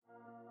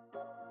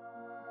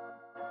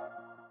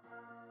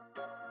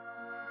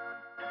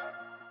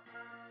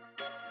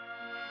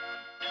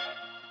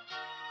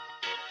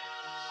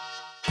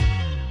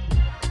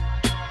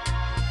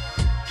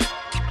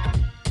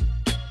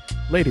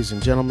Ladies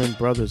and gentlemen,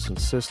 brothers and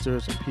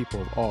sisters, and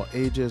people of all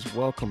ages,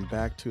 welcome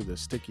back to the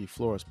Sticky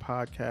Floors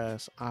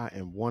podcast. I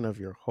am one of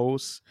your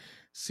hosts,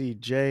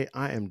 CJ.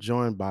 I am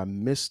joined by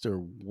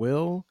Mr.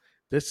 Will.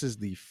 This is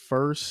the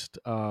first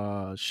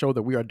show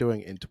that we are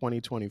doing in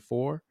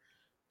 2024.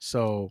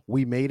 So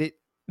we made it.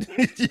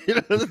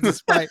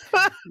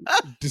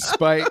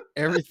 Despite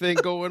everything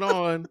going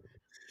on,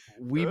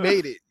 we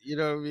made it. You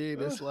know what I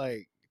mean? It's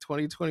like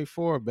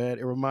 2024, man.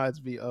 It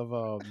reminds me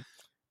of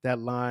that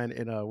line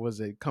in was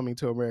it Coming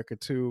to America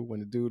 2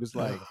 when the dude is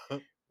like,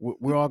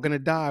 we're all gonna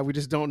die, we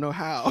just don't know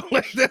how.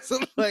 Like that's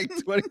like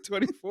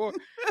 2024.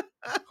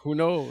 Who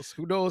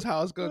knows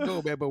how it's gonna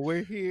go, man? But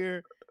we're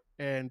here,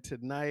 and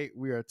tonight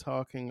we are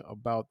talking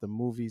about the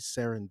movie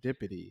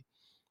Serendipity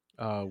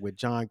with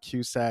John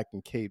Cusack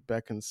and Kate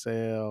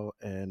Beckinsale.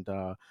 And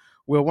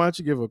Will, why don't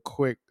you give a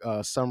quick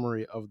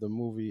summary of the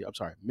movie? I'm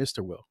sorry,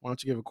 Mr. Will. Why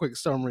don't you give a quick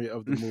summary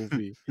of the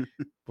movie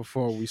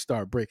before we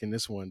start breaking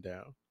this one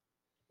down?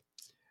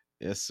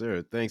 Yes,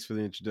 sir. Thanks for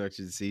the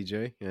introduction,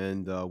 CJ,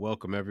 and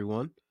welcome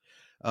everyone.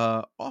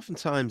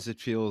 Oftentimes,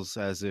 it feels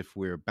as if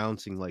we're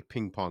bouncing like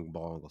ping pong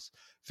balls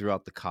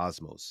throughout the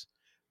cosmos.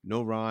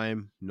 No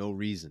rhyme, no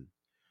reason.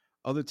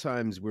 Other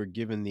times, we're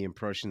given the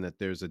impression that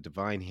there's a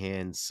divine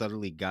hand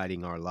subtly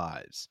guiding our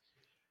lives.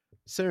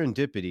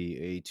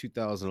 Serendipity, a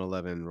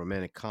 2011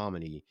 romantic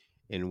comedy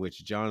in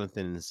which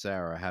Jonathan and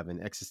Sarah have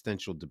an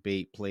existential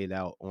debate played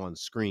out on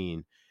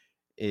screen,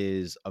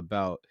 is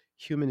about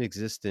human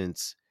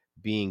existence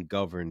being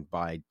governed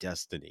by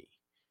destiny.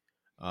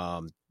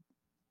 Um,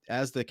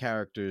 as the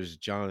characters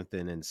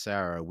Jonathan and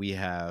Sarah, we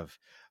have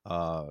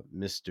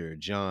Mr.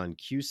 John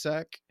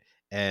Cusack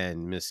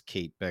and Miss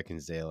Kate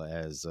Beckinsale,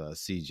 as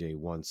CJ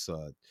once,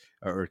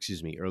 or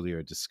excuse me,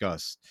 earlier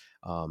discussed.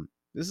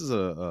 This is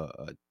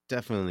a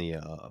definitely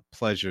a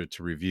pleasure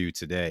to review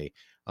today.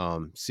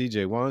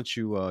 CJ, why don't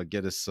you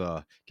get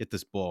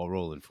this ball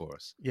rolling for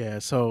us? Yeah,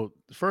 so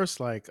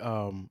first,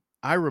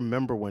 I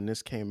remember when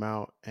this came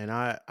out, and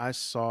I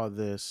saw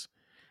this.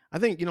 I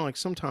think, like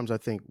sometimes I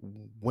think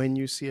when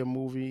you see a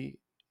movie,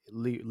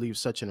 leaves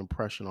such an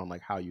impression on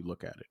like how you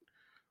look at it,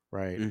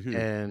 right? Hmm.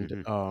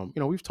 And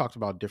Hmm. we've talked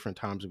about different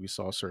times that we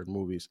saw certain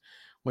movies.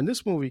 When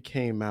this movie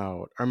came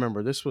out, I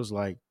remember this was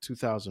like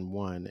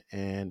 2001,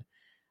 and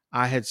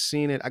I had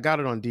seen it. I got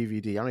it on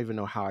DVD. I don't even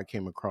know how I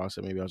came across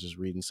it. Maybe I was just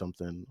reading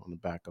something on the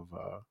back of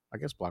I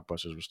guess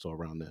Blockbusters were still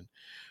around then.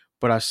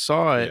 But I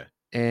saw it,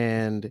 Yeah.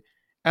 and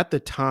at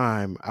the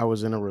time I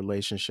was in a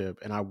relationship,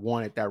 and I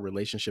wanted that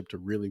relationship to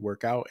really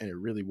work out, and it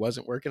really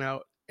wasn't working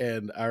out.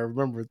 And I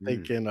remember Mm.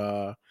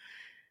 thinking,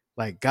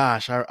 like,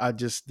 gosh, I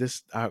just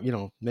this,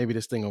 maybe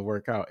this thing will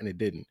work out, and it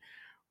didn't.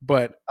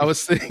 But I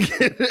was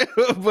thinking,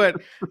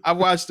 but I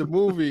watched the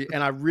movie,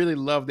 and I really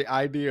loved the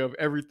idea of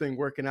everything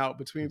working out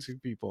between two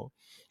people.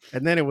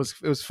 And then it was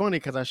funny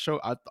because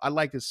I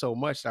liked it so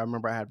much that I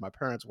remember I had my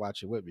parents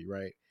watch it with me,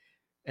 right?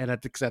 And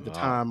at the Wow.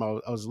 time I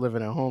was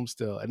living at home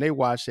still, and they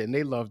watched it and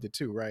they loved it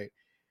too, right?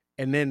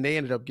 And then they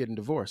ended up getting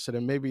divorced. So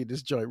then maybe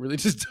this joint really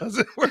just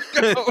doesn't work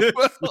out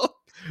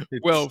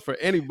well It's for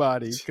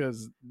anybody,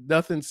 because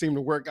nothing seemed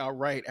to work out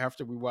right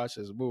after we watched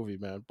this movie,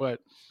 man. But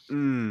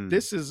mm,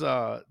 this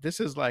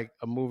is like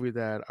a movie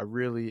that I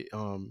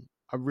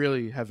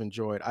really have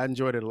enjoyed. I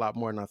enjoyed it a lot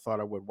more than I thought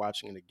I would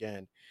watching it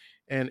again.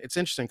 And it's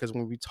interesting because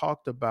when we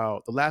talked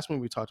about the last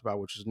movie we talked about,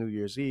 which was New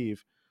Year's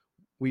Eve,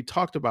 I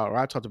talked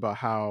about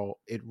how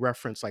it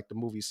referenced like the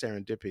movie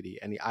Serendipity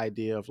and the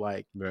idea of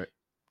like right.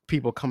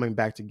 people coming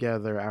back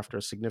together after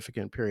a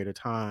significant period of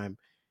time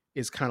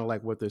is kind of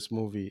like what this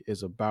movie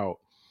is about.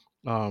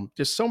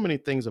 Just so many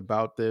things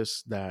about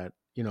this that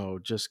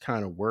just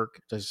kind of work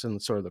just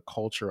in sort of the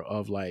culture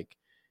of like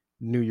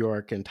New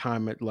York and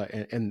time at like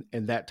and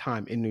that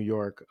time in New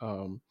York.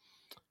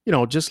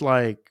 Just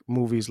like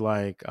movies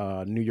like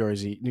New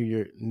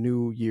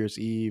Year's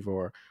Eve,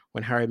 or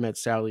When Harry Met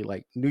Sally.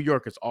 Like New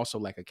York is also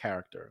like a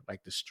character,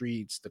 like the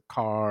streets, the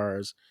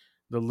cars,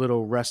 the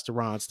little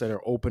restaurants that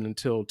are open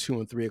until 2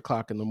 and 3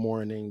 o'clock in the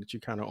morning that you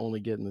kind of only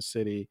get in the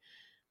city.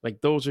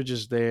 Like those are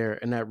just there,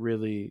 and that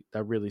really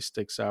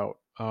sticks out.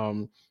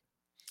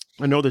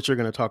 I know that you're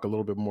going to talk a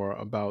little bit more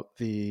about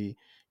the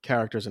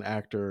characters and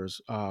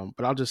actors,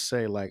 but I'll just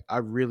say, like, I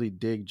really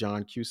dig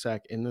John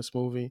Cusack in this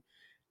movie.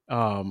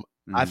 I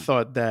Mm.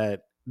 thought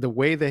that the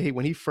way that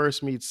when he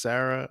first meets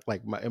Sarah,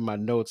 like in my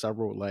notes, I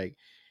wrote like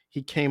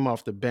he came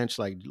off the bench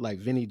like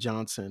Vinnie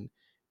Johnson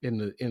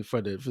in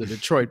for the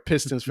Detroit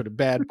Pistons, for the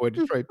bad boy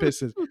Detroit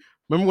Pistons.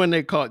 Remember when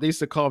they used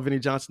to call Vinnie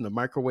Johnson the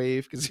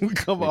microwave because he would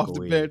come Make off a the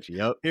wave. bench,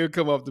 Yep. he would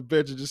come off the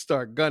bench and just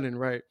start gunning,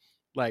 right?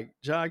 Like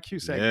John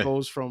Cusack Yeah.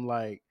 goes from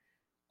like,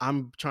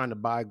 I'm trying to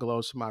buy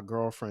gloves for my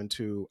girlfriend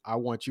to, I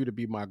want you to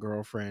be my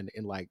girlfriend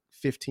in like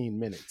 15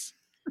 minutes.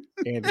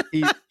 And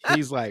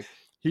he's like,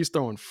 he's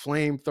throwing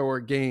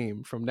flamethrower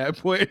game from that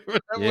point. From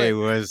that Yeah, it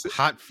point. was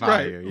hot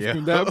Right. fire. Yeah.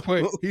 From that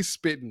point, he's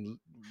spitting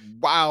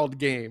wild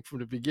game from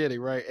the beginning,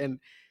 right? And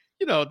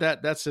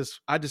that's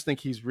just, I just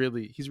think he's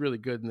really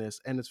good in this.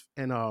 And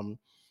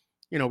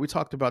we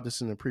talked about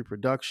this in the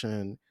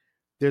pre-production,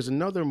 There's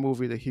another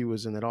movie that he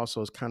was in that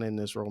also is kind of in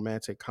this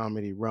romantic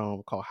comedy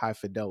realm called High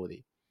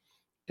Fidelity.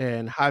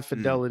 And High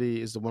Mm,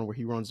 Fidelity is the one where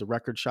he runs the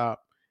record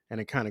shop,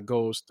 and it kind of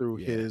goes through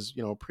yeah. his,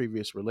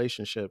 previous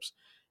relationships.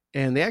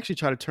 And they actually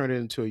try to turn it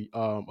into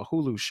a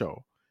Hulu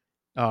show.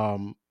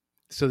 Um,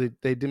 so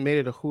made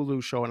it a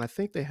Hulu show, and I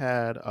think they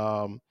had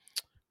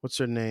what's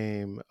her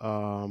name?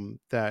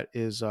 That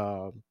is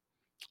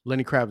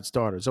Lenny Kravitz's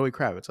daughter, Zoe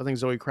Kravitz. I think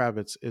Zoe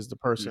Kravitz is the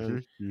person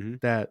Mhm,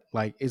 mhm. that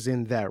like is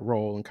in that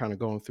role and kind of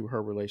going through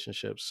her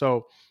relationship.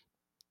 So,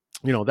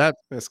 that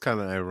That's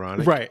kinda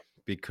ironic right.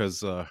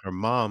 because, her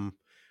mom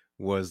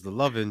was the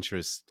love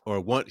interest or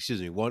one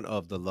excuse me, one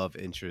of the love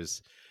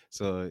interests.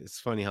 So, it's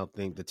funny how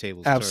the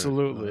tables turn.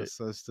 Absolutely.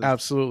 So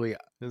Absolutely.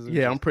 that's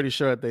Yeah, I'm interesting. pretty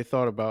sure that they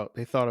thought about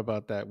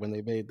that when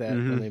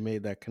Mhm. they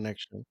made that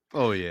connection.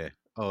 Oh, yeah.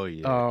 Oh,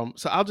 yeah.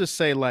 So I'll just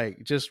say,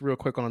 like, just real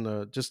quick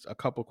on just a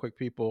couple quick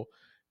people.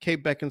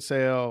 Kate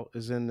Beckinsale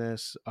is in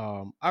this.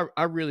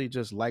 I really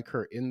just like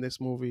her in this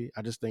movie.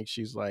 I just think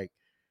she's like,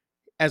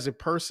 as a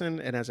person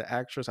and as an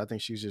actress, I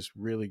think she's just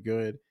really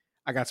good.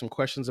 I got some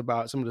questions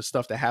about some of the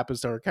stuff that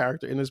happens to her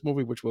character in this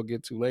movie, which we'll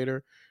get to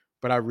later.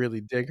 But I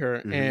really dig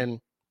her, Mhm. and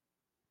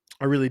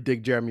I really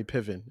dig Jeremy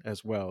Piven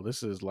as well.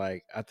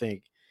 I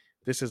think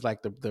this is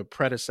like the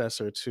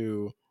predecessor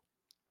to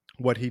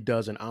what he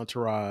does in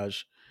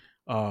Entourage,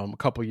 a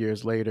couple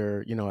years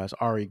later, as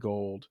Ari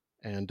Gold.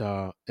 And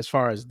as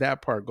far as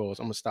that part goes,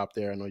 I'm gonna stop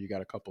there. I know you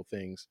got a couple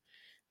things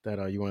that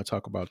you want to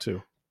talk about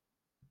too.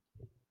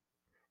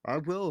 I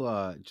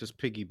will just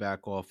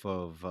piggyback off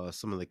of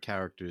some of the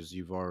characters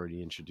you've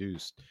already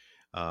introduced.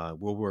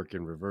 We'll work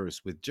in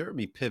reverse with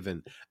Jeremy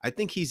Piven. I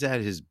think he's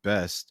at his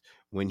best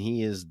when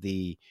he is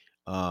the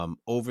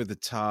over the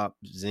top,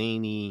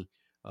 zany,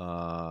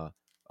 uh,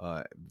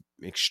 uh,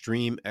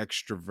 extreme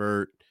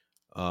extrovert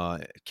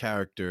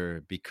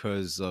character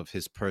because of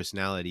his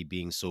personality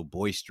being so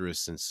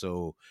boisterous and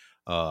so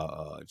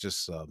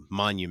just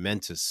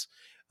monumentous.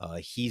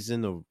 He's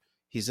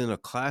in a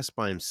class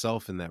by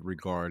himself in that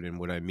regard. And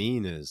what I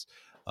mean is,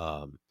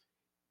 um,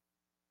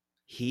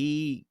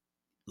 he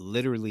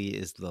literally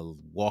is the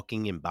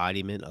walking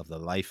embodiment of the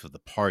life of the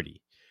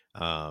party.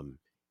 Um,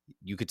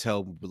 you could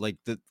tell, like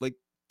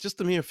just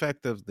the mere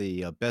fact of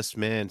the best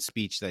man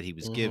speech that he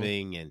was Hmm.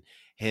 giving, and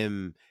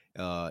him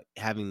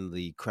having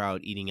the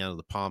crowd eating out of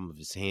the palm of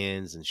his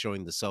hands, and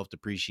showing the self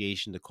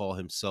depreciation to call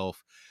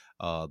himself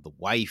the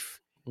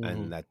wife, Hmm.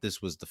 and that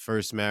this was the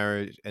first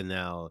marriage, and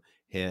now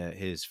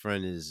his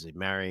friend is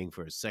marrying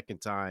for a second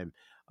time.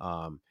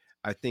 Um,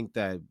 I think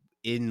that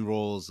in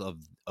roles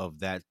of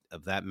that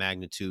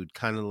magnitude,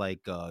 kind of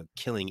like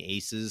Killing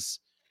Aces,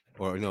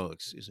 or no,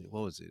 excuse me,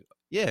 what was it?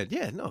 Yeah,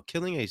 yeah, no,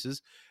 Killing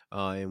Aces,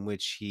 in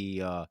which he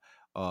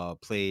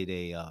played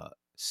a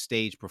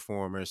stage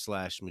performer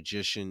slash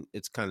magician.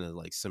 It's kind of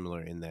like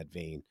similar in that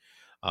vein.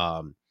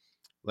 Um,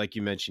 like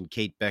you mentioned,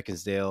 Kate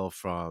Beckinsale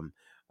from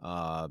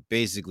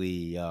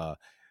basically the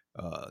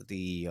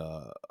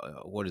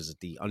what is it?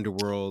 The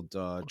Underworld.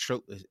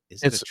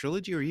 Is it a It's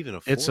trilogy or even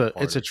a four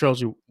it's a parter?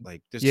 trilogy.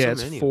 Like, there's Yeah, so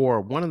it's many of them.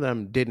 four. One of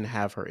them didn't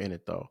have her in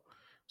it though.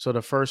 So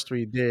the first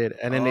three did,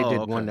 and then they Oh,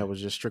 did one that okay.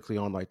 was just strictly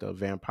on like the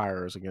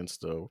vampires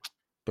against the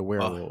Oh,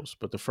 werewolves.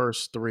 But the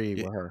first three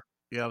yeah, were her.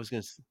 yeah.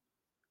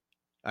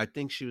 I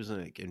think she was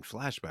in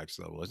flashbacks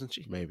though, wasn't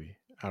she? Maybe,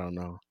 I don't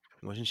know.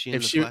 Wasn't she in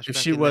If the if flashback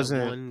she in that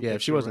wasn't, one yeah,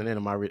 if that she you're wasn't right? in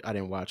them, I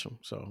didn't watch them,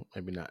 so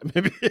maybe not.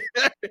 Maybe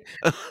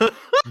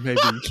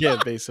maybe you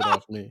can't base it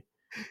off me.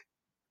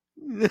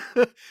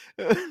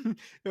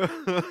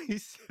 He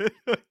said,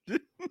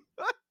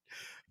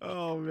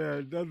 oh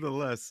man,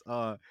 nonetheless,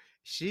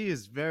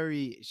 she's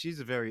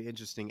a very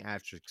interesting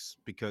actress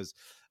because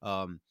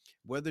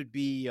whether it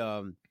be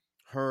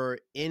her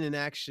in an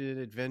action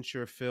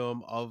adventure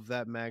film of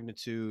that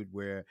magnitude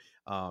where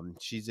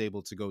she's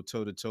able to go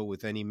toe to toe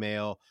with any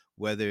male,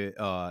 whether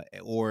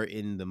or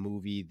in the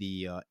movie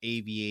The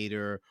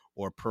Aviator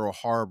or Pearl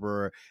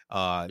Harbor,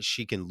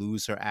 she can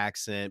lose her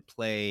accent,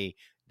 play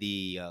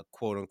the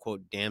quote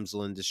unquote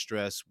damsel in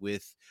distress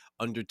with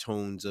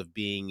undertones of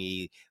being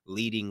a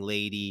leading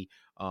lady,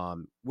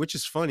 which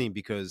is funny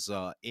because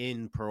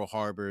in Pearl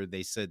Harbor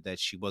they said that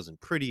she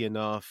wasn't pretty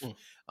enough.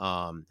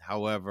 Mm,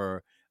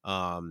 However,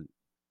 um,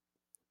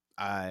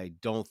 I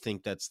don't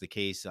think that's the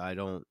case. I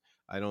don't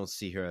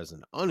see her as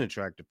an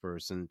unattractive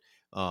person.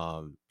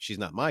 She's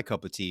not my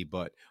cup of tea,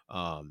 but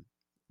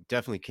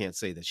definitely can't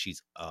say that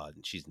she's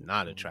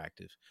not mhm.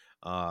 attractive.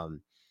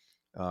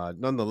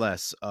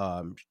 Nonetheless,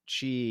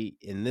 she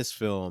in this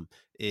film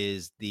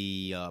is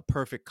the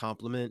perfect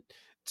complement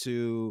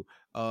to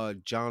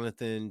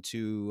Jonathan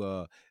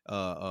to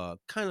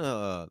kind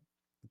of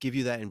give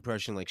you that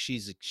impression like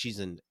she's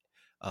an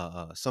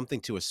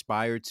something to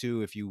aspire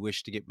to if you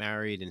wish to get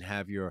married and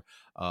have your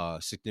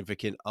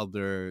significant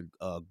other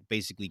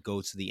basically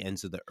go to the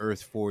ends of the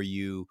earth for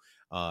you,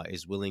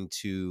 is willing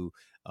to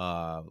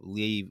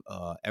leave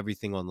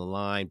everything on the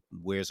line,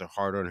 wears her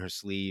heart on her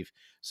sleeve.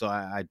 So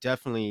I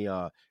definitely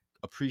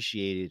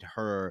appreciated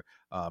her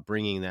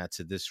bringing that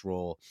to this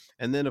role.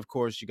 And then, of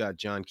course, you got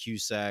John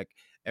Cusack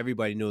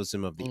everybody knows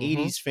him of the Mhm.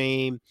 80s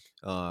fame,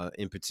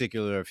 in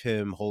particular of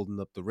him holding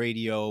up the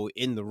radio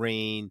in the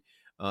rain,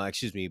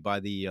 excuse me,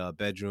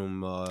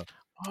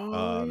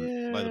 Oh,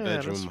 by the yeah,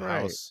 bedroom that's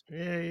right. house.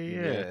 Yeah,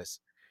 yeah, yeah. Yes.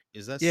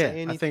 Is that Yeah, say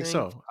I think anything?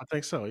 so. I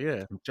think so,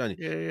 yeah. I'm trying to,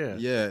 Yeah, yeah.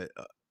 yeah.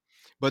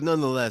 But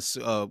nonetheless,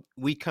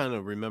 we kind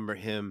of remember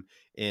him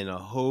in a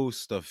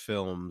host of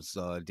films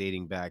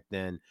dating back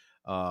then.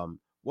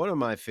 One of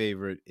my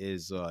favorite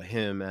is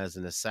him as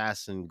an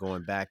assassin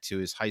going back to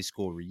his high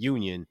school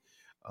reunion.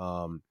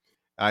 Um,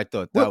 I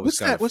thought that was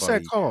kind of What's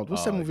that funny. called?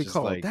 What's that movie Just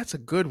called? like, That's a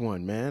good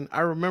one, man.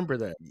 I remember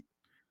that.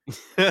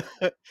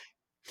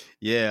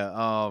 yeah.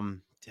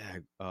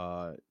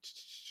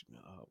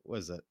 What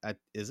is it?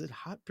 Is it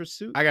Hot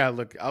Pursuit? I gotta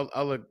look.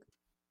 I'll look.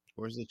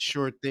 Or is it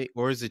Sure Thing?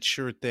 Or is it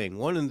Sure Thing?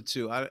 One of the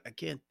two. I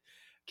can't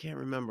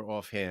remember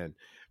offhand.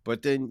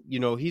 But then,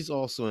 he's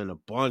also in a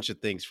bunch of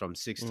things from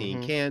 16 Mhm.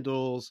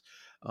 Candles,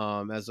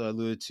 as I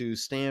alluded to,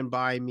 Stand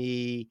By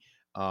Me,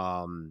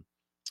 um,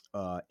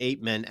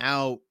 Eight Men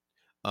Out.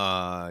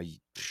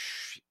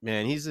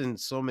 Man, he's in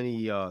so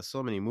many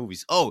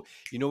movies. Oh,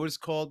 you know what it's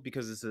called?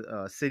 Because it's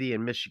a city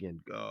in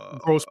Michigan.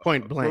 Grosse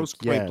Point Gross Blank.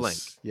 Point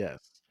Blank. Yes, yes.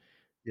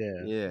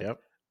 Yeah, Yeah.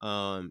 yep.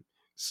 Um,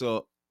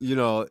 so,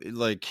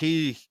 like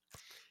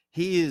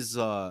he's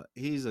a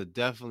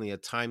definitely a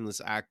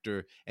timeless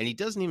actor, and he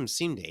doesn't even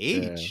seem to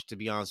Yeah, age, to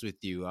be honest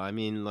with you. I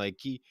mean,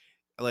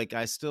 like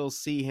I still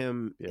see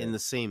him in yeah. the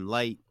same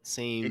light,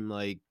 He same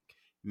like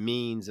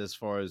means as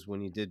far as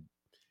when he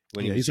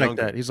yeah, was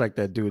younger. he's like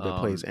that dude that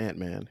plays Um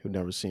Ant-Man who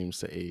never seems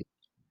to age.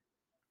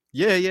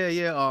 yeah, yeah,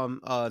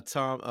 yeah.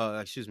 Tom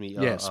excuse me,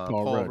 Yes,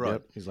 Paul Paul Rudd, Rudd.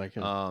 yep, he's like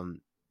him.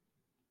 Um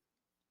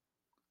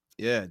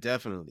Yeah,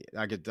 definitely.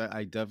 I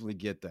definitely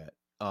get that.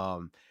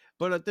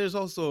 But there's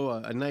also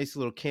a nice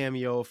little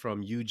cameo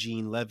from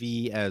Eugene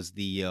Levy as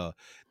the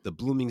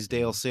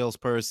Bloomingdale Mhm.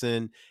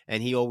 salesperson,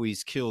 and he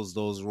always kills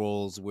those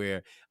roles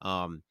where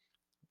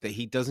that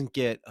he doesn't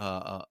get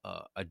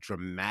a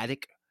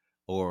dramatic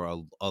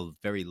or a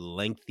very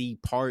lengthy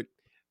part,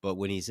 but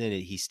when he's in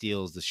it, he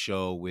steals the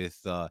show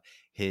with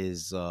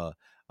his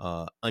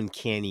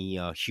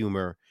uncanny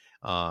humor.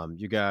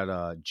 You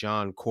got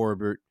John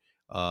Corbett,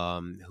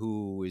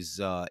 who is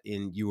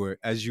in you were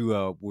as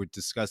you were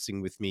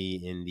discussing with me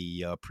in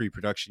the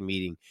pre-production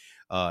meeting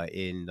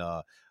in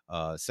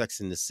Sex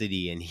in the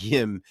City, and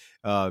him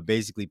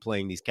basically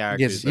playing these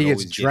characters that He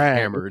gets always get dragged.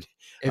 hammered.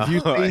 If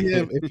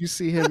you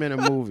see him in a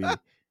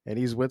movie and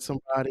he's with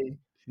somebody,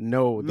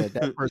 know that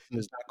that person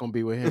is not gonna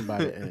be with him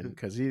by the end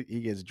because he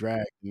gets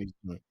dragged in these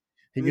joint.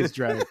 He gets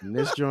dragged in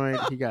this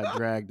joint, he got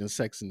dragged in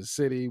Sex in the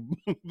City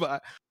by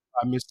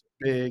Mr.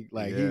 Big,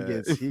 like,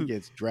 Yeah. he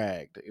gets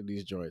dragged in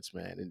these joints,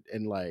 man,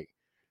 and, like,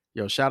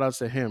 yo, shout outs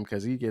to him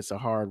because he gets a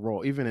hard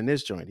role. Even in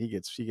this joint, he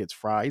gets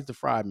fried. He's the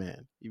fry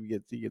man. He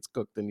gets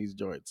cooked in these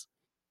joints.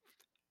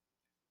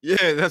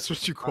 Yeah, that's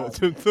what you Fry called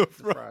him, man. the He's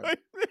the fry man. fry.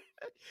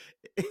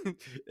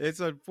 It's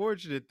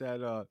unfortunate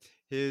that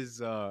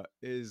his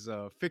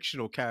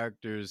fictional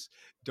characters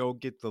don't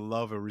get the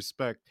love and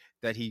respect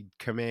that he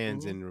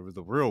commands Mhm. in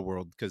the real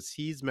world because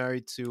he's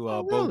married to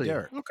Oh, Bo really?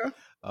 Derek. Okay.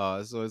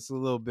 So it's a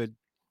little bit,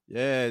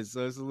 yeah,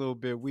 so it's a little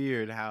bit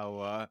weird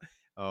how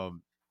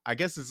um I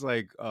guess it's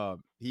like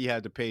he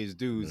had to pay his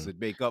dues Yeah. to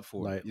make up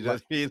for it. Like You know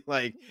what I mean?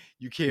 Like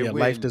you yeah,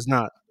 life does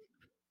not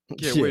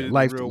can't yeah, win in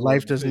the real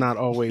life world. does not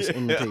always Yeah.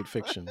 imitate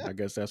fiction. I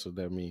guess that's what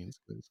that means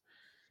 'cause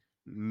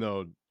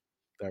No,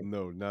 that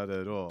no, not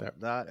at all. that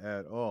Not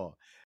at all.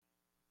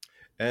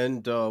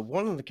 And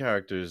one of the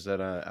characters that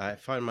I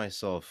find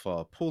myself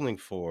pulling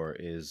for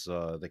is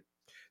the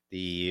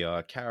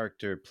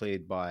character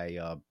played by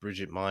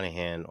Bridget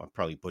Monahan. I'm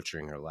probably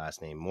butchering her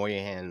last name,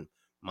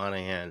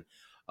 Monahan,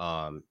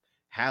 um,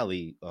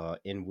 Hallie,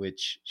 in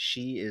which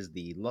she is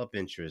the love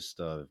interest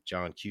of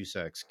John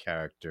Cusack's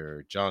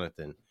character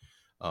Jonathan.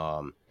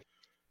 Um,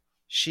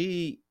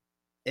 she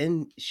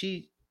and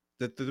she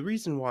the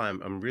reason why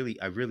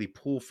I really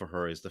pull for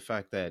her is the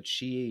fact that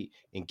she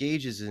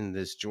engages in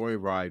this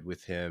joyride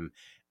with him,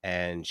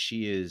 and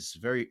she is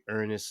very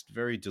earnest,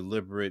 very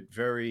deliberate,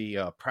 very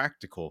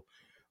practical.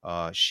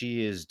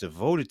 She is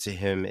devoted to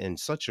him in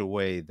such a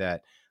way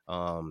that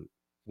um,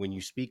 when you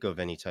speak of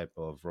any type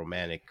of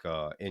romantic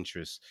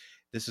interest,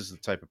 this is the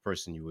type of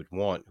person you would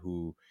want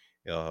who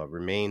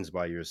remains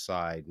by your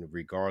side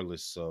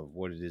regardless of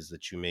what it is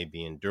that you may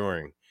be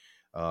enduring.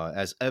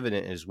 As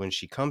evident as when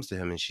she comes to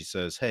him and she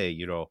says, "Hey,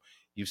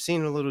 you've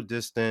seen a little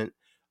distant."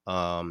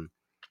 Um,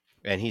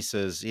 and he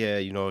says, "Yeah,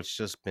 it's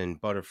just been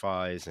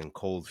butterflies and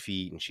cold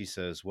feet." And she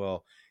says,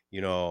 "Well,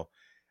 you know,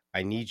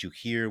 I need you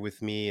here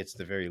with me. It's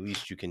the very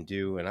least you can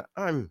do." And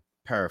I'm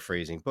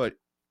paraphrasing, but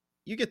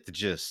you get the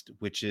gist,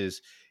 which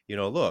is,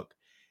 look,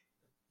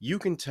 you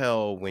can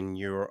tell when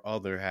your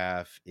other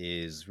half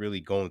is really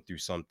going through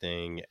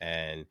something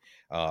and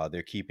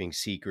they're keeping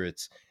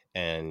secrets,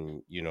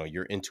 and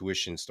your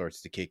intuition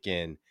starts to kick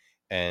in,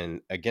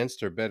 and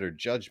against her better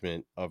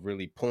judgment of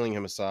really pulling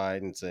him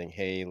aside and saying,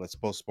 hey, let's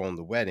postpone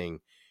the wedding,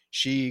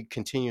 she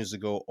continues to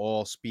go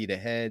all speed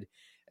ahead,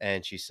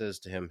 and she says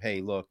to him,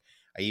 hey, look,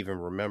 I even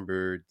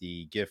remembered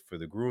the gift for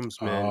the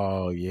groomsmen,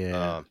 Oh, yeah,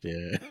 um,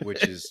 yeah.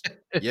 which is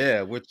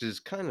yeah, which is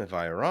kind of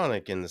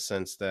ironic in the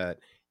sense that,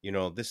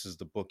 this is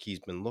the book he's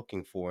been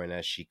looking for. And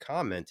as she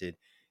commented,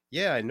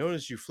 "Yeah, I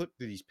noticed you flipped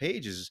through these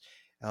pages.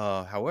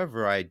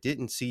 However, I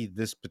didn't see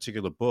this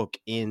particular book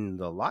in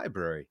the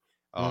library.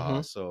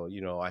 Mhm, So,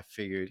 I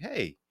figured,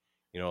 hey,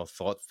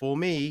 thoughtful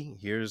me,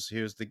 here's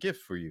the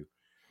gift for you."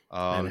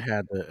 and Um,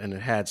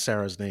 it had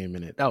Sarah's name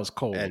in it. That was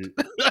cold. and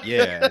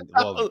yeah, and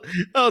well,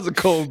 That was a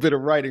cold bit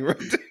of writing right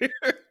there.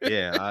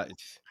 yeah,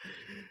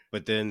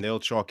 but then they'll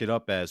chalk it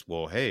up as,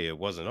 well, hey, it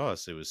wasn't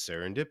us, it was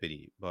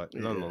serendipity. But Yeah,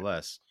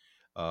 nonetheless,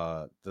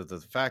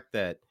 the fact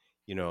that,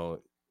 you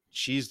know,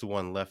 she's the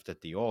one left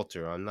at the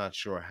altar, I'm not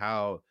sure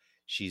how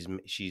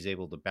she's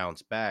able to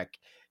bounce back.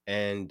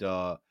 And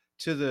to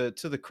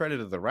the credit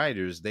of the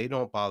writers, they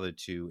don't bother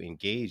to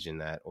engage in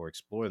that or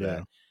explore yeah.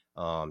 that,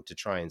 to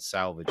try and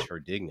salvage her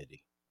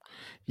dignity.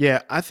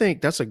 Yeah, I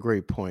think that's a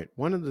great point.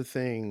 One of the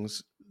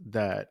things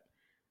that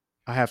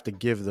I have to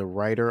give the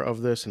writer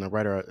of this, and the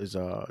writer is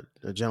a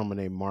gentleman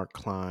named Mark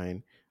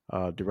Klein,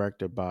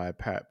 directed by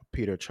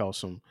Peter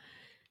Chelsom.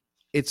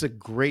 It's a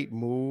great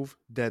move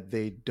that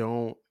they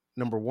don't.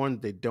 Number one,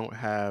 they don't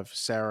have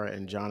Sarah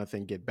and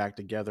Jonathan get back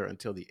together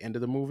until the end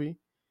of the movie,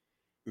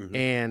 Hmm.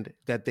 and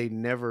that they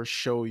never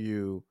show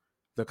you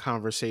the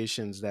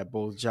conversations that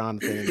both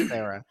Jonathan and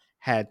Sarah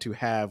had to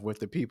have with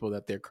the people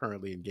that they're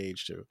currently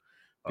engaged to,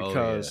 Oh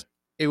yeah. because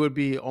it would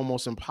be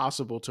almost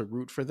impossible to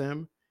root for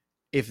them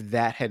if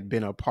that had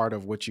been a part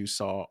of what you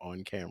saw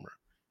on camera.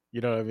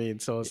 You know what I mean?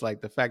 So it's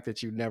like the fact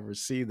that you never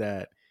see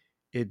that,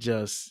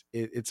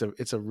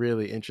 it's a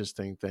really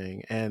interesting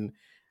thing. And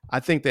I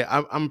think that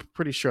I'm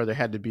pretty sure there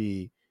had to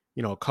be,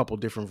 a couple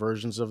different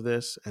versions of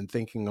this, and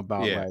thinking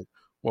about Yeah. like,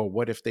 well,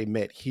 what if they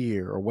met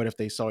here, or what if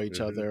they saw each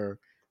Hmm. other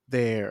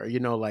there,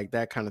 like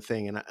that kind of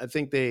thing. And I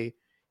think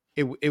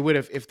it would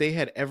have, if they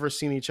had ever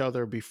seen each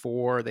other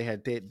before they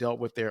had dealt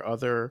with their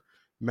other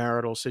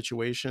marital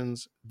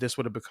situations, this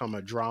would have become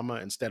a drama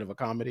instead of a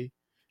comedy.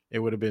 It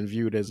would have been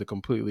viewed as a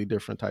completely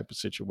different type of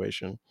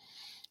situation.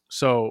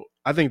 So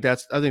I think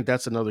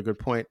that's another good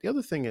point. The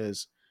other thing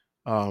is,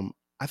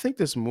 I think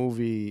this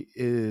movie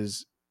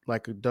is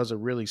like does a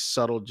really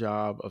subtle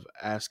job of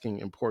asking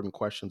important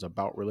questions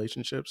about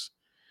relationships,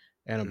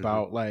 and Hmm.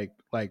 about like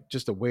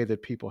just the way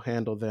that people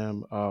handle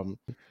them.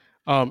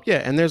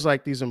 Yeah, and there's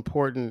like these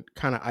important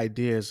kind of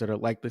ideas that are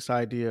like this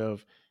idea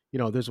of,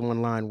 there's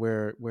one line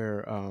where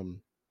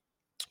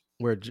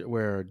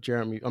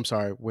Jeremy, I'm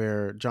sorry,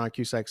 where John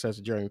Cusack says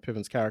to Jeremy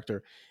Piven's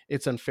character,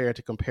 it's unfair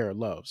to compare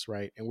loves,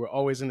 right? And we're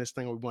always in this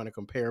thing where we want to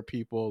compare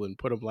people and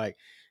put them like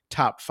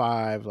top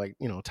five, like,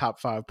 top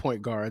five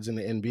point guards in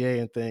the NBA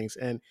and things.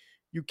 And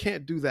you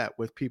can't do that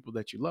with people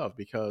that you love,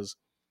 because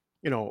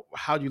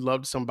how you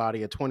loved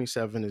somebody at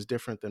 27 is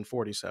different than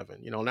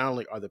 47. Not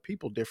only are the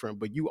people different,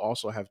 but you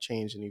also have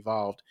changed and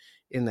evolved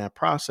in that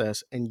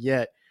process. And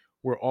yet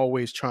we're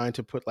always trying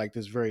to put like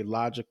this very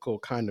logical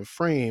kind of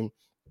frame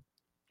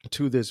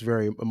to this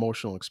very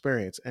emotional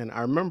experience. And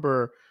I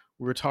remember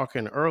we were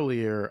talking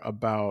earlier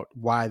about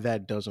why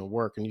that doesn't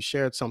work. And you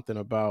shared something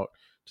about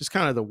just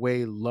kind of the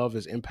way love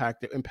is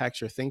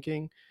impacts your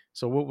thinking.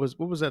 So what was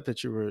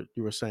that you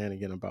were saying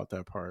again about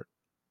that part?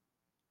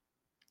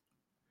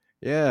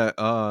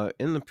 Yeah,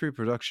 in the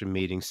pre-production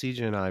meeting,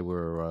 CJ and I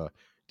were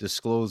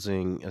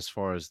disclosing as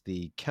far as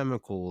the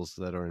chemicals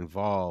that are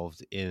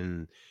involved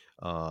in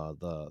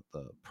the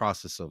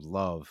process of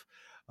love.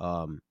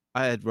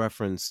 I had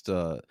referenced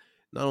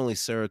not only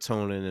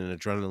serotonin and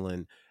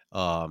adrenaline,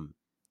 um,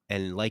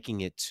 and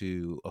liking it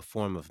to a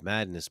form of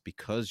madness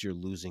because you're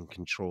losing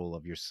control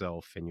of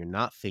yourself and you're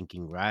not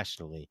thinking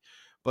rationally.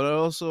 But I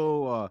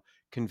also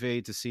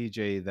conveyed to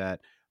CJ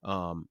that.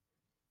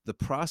 The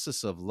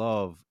process of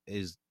love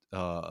is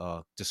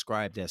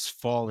described as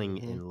falling Hmm.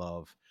 in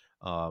love,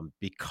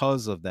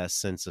 because of that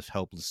sense of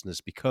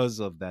helplessness, because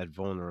of that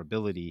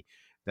vulnerability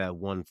that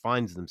one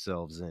finds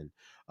themselves in.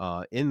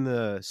 In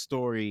the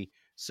story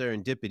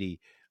Serendipity,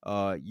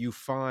 you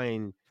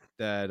find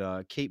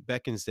that Kate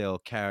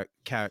Beckinsale's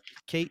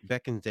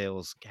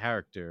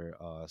character,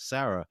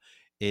 Sarah,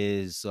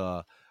 is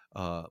uh,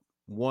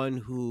 one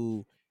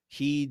who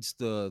heeds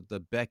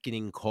the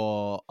beckoning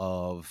call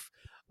of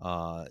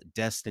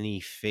destiny,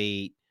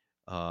 fate,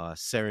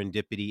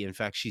 serendipity. In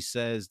fact, she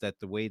says that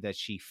the way that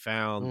she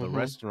found the Hmm.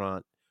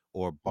 restaurant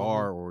or Hmm.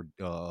 bar or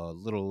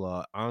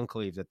little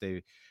enclave that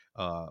they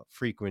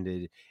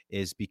frequented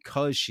is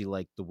because she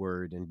liked the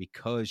word and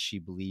because she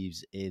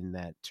believes in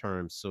that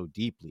term so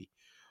deeply.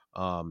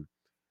 Um,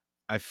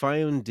 I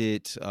found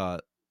it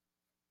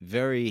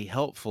very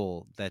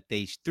helpful that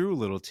they threw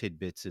little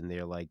tidbits in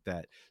there like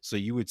that. So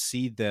you would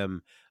see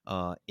them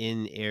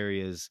in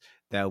areas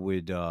that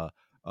would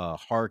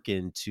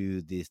hearken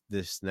to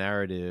this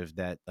narrative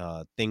that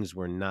things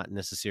were not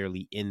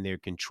necessarily in their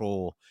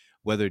control,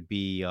 whether it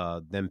be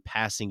them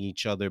passing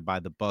each other by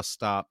the bus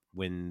stop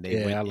when they Yeah,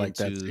 went I like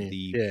that into scene.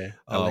 the Yeah,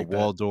 I like that.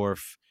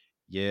 Waldorf.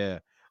 Yeah,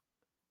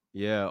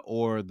 Yeah,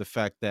 or the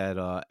fact that,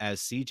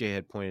 as CJ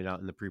had pointed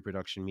out in the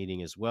pre-production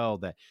meeting as well,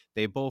 that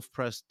they both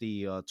pressed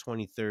the,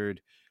 23rd,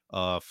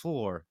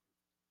 floor.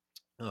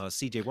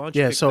 CJ, why don't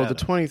you Yeah, pick so the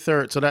that up?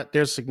 23rd, so that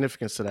there's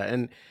significance to that.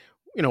 And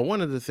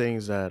one of the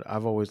things that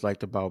I've always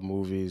liked about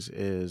movies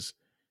is,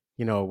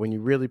 when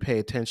you really pay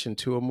attention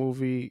to a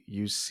movie,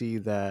 you see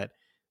that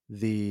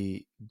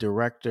the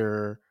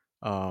director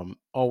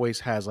always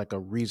has like a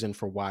reason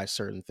for why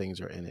certain things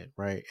are in it,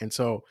 right? And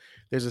so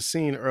there's a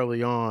scene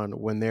early on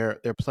when they're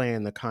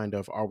playing the kind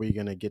of "Are we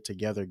gonna get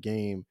together"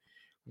 game,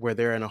 where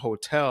they're in a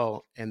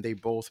hotel and they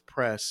both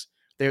press.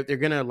 They're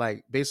gonna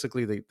like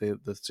basically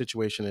the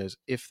situation is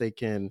if they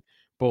can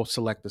both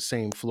select the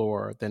same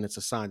floor, then it's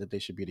a sign that they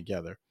should be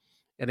together.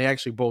 And they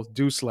actually both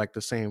do select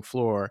the same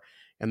floor,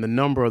 and the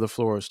number of the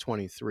floor is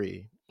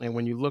 23. And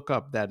when you look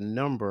up that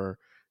number,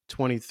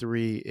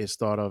 23 is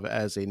thought of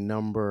as a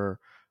number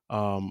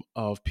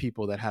of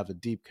people that have a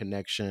deep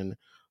connection,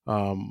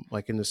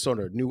 like in this sort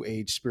of new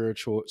age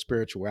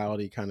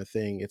spirituality kind of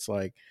thing. It's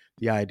like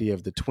the idea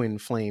of the twin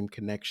flame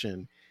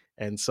connection.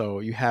 And so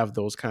you have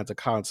those kinds of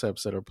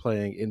concepts that are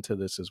playing into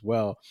this as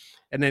well.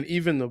 And then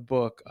even the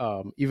book,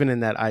 even in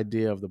that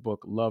idea of the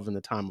book, Love in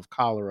the Time of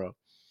Cholera,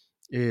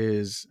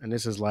 is, and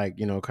this is like,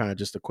 kind of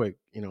just a quick,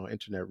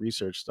 internet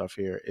research stuff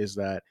here, is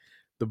that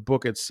the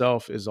book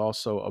itself is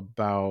also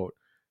about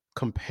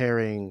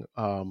comparing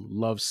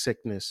love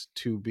sickness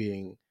to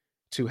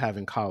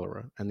having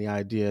cholera, and the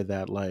idea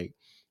that like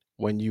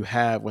when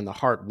the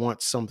heart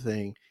wants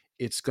something,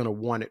 it's going to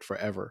want it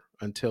forever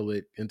until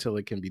it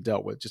can be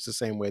dealt with, just the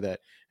same way that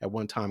at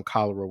one time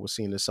cholera was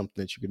seen as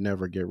something that you could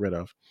never get rid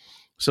of.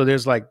 So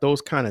there's like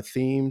those kind of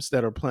themes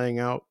that are playing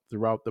out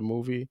throughout the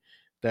movie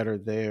that are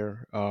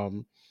there.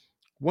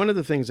 One of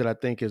the things that I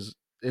think is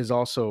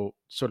also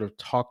sort of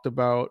talked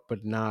about,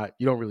 but not,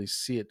 you don't really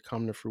see it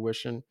come to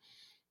fruition,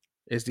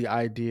 is the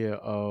idea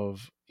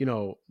of,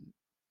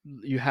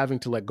 you having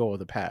to let go of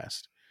the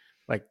past.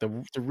 Like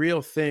the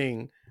real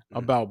thing Mm.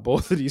 about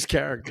both of these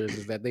characters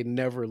is that they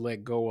never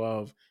let go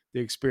of the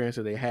experience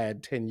that they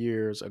had 10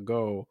 years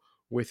ago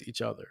with each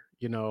other,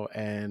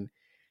 and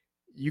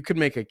you could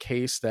make a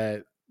case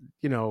that,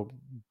 you know,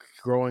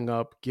 growing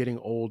up, getting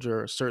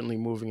older, certainly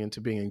moving into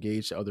being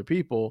engaged to other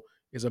people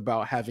is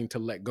about having to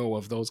let go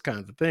of those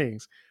kinds of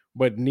things.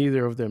 But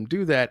neither of them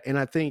do that. And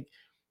I think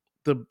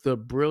the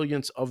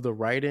brilliance of the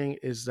writing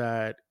is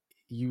that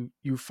you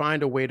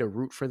find a way to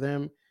root for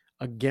them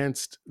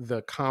against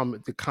the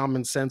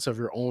common sense of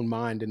your own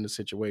mind in the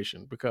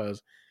situation.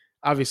 Because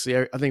obviously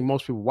I think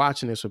most people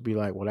watching this would be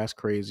like, well, that's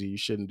crazy, you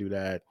shouldn't do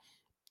that.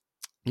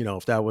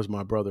 If that was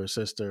my brother or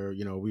sister,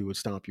 we would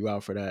stomp you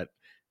out for that.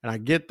 And I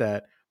get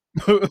that.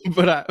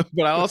 But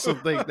I also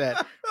think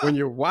that when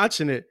you're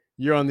watching it,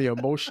 you're on the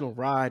emotional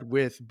ride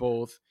with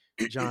both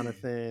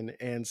Jonathan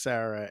and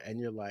Sarah, and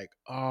you're like,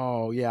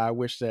 oh yeah, I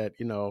wish that,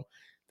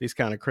 these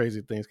kind of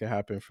crazy things could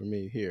happen for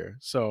me here.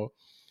 So,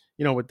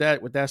 with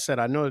that said,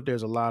 I know that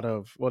there's a lot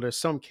of, well, there's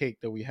some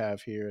cake that we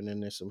have here, and then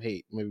there's some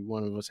hate. Maybe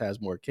one of us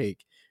has more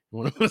cake,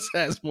 one of us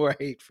has more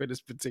hate for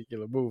this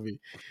particular movie.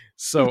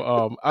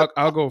 So,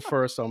 I'll go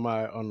first on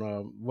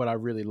what I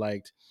really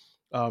liked.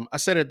 I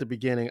said at the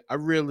beginning, I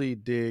really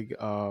dig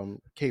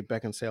Kate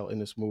Beckinsale in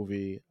this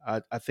movie.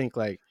 I think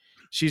like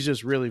she's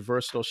just really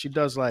versatile. She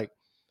does like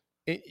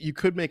you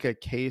could make a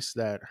case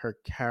that her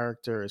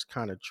character is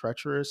kind of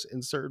treacherous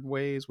in certain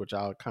ways, which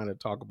I'll kind of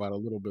talk about a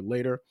little bit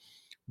later,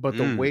 but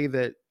the Mm. way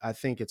that I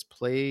think it's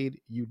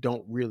played, you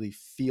don't really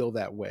feel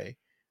that way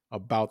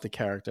about the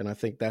character, and I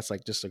think that's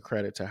like just a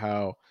credit to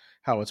how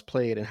it's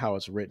played and how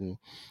it's written.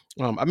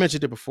 I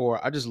mentioned it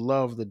before. I just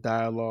love the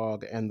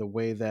dialogue and the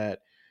way that,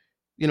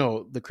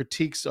 the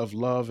critiques of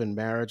love and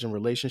marriage and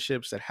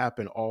relationships that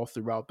happen all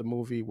throughout the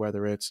movie,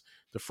 whether it's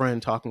the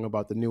friend talking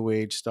about the new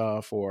age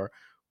stuff, or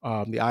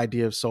the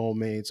idea of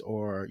soulmates,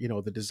 or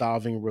the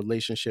dissolving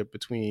relationship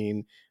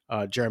between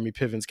Jeremy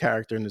Piven's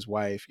character and his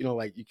wife.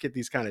 Like you get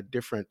these kind of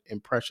different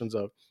impressions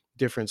of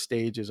different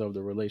stages of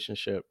the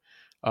relationship.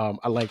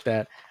 I like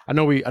that. I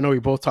know we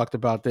both talked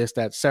about this.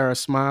 That Sarah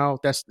smile,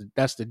 that's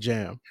the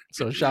jam.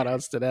 So shout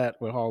outs to that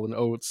with Hall and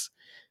Oates.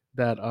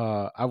 That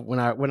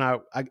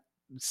I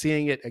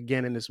seeing it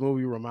again in this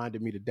movie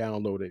reminded me to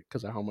download it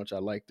because of how much I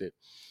liked it.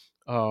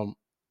 Um,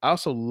 I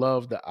also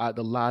love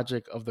the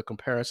logic of the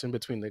comparison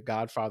between the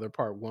Godfather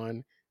Part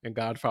One and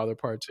Godfather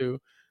Part Two.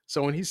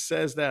 So when he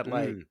says that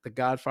like Mm. the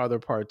Godfather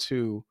Part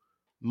Two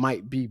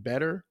might be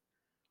better,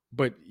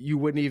 but you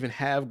wouldn't even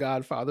have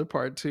Godfather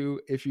Part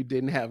 2 if you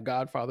didn't have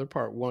Godfather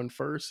Part 1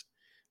 first.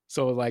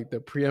 So like the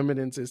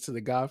preeminence is to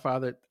the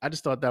Godfather. I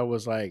just thought that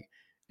was like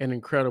an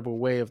incredible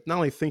way of not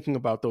only thinking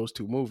about those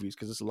two movies,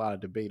 because there's a lot of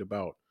debate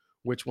about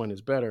which one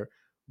is better,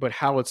 but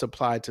how it's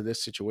applied to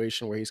this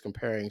situation where he's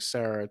comparing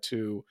Sarah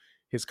to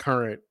his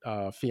current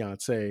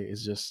fiance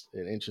is just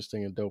an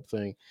interesting and dope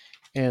thing.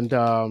 And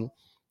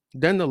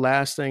then the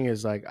last thing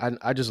is like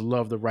I just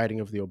love the writing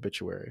of the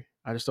obituary.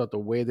 I just thought the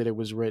way that it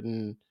was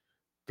written,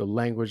 the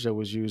language that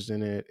was used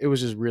in it, it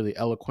was just really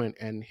eloquent.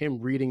 And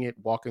him reading it,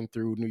 walking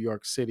through New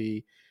York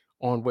City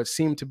on what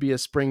seemed to be a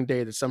spring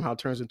day that somehow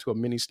turns into a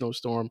mini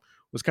snowstorm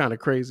was kind of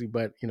crazy,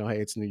 but hey,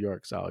 it's New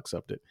York, so I'll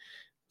accept it.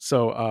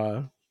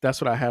 So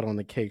that's what I had on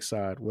the cake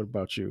side. What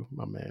about you,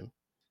 my man?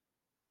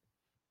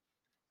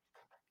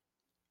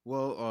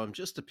 Well,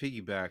 just to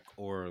piggyback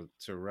or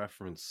to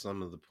reference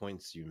some of the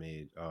points you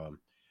made,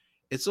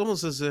 it's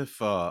almost as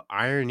if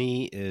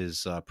irony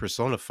is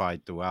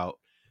personified throughout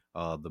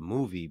the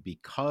movie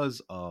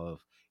because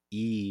of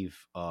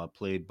Eve,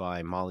 played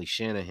by Molly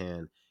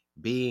Shanahan,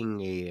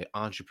 being a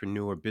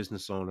entrepreneur,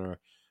 business owner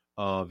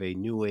of a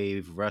new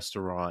wave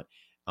restaurant,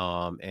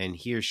 and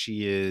here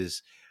she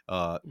is,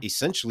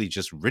 essentially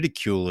just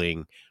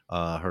ridiculing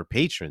her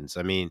patrons.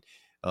 I mean,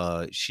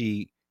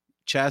 she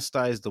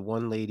chastised the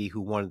one lady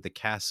who wanted the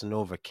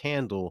Casanova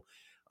candle,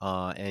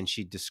 and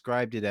she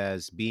described it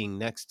as being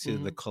next to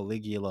the Hmm.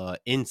 Caligula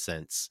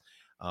incense,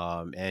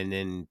 and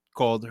then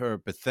called her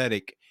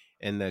pathetic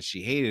and that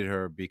she hated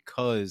her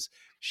because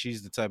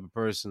she's the type of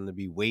person to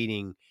be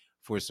waiting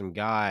for some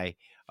guy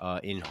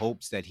in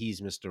hopes that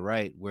he's Mr.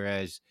 Right,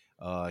 whereas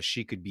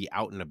she could be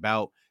out and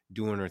about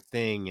doing her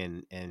thing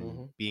and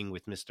Hmm. being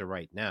with Mr.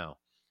 Right now.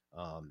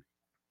 Um,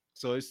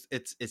 so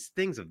it's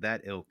things of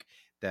that ilk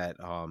that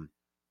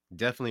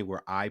definitely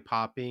were eye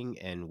popping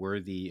and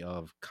worthy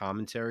of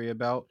commentary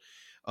about.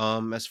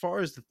 As far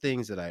as the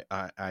things that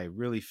I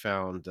really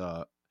found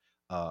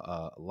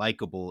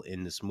likable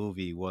in this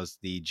movie was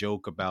the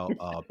joke about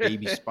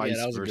Baby Yeah, that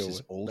Spice was a good versus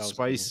one. Old That was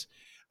a good one. Spice.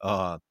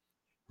 Uh,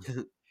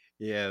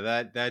 yeah,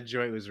 that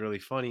joint was really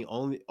funny.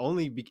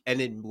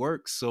 And it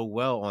works so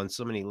well on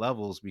so many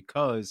levels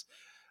because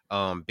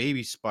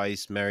Baby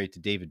Spice married to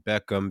David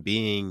Beckham,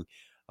 being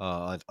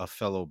a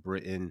fellow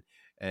Briton,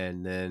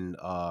 and then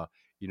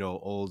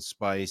Old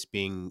Spice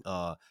being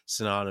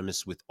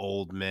synonymous with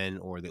old men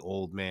or the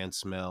old man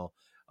smell,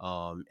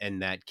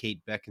 and that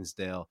Kate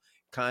Beckinsdale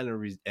kind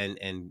of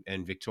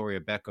and Victoria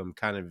Beckham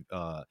kind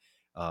of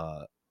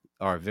uh,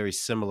 are very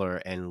similar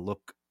and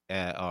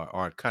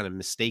are kind of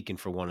mistaken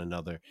for one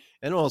another,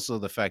 and also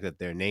the fact that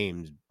their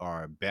names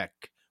are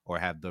Beck or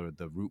have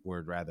the root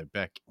word rather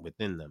Beck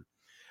within them.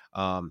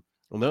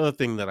 Another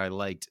thing that I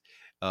liked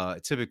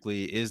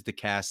typically is the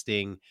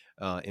casting,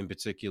 in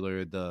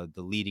particular the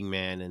leading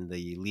man and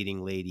the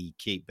leading lady,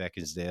 Kate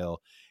Beckinsdale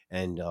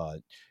and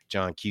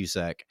John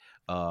Cusack.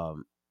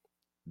 Um,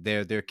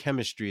 their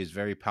chemistry is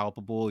very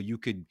palpable. You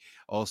could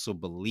also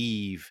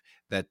believe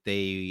that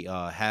they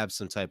have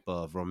some type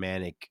of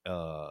romantic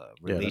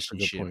Yeah, that's a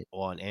good relationship point.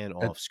 on and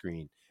That, off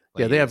screen. yeah,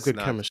 Like they have it's good not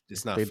chemistry.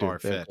 it's not They do. far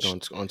They have good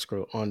fetched.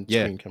 on Yeah,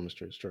 screen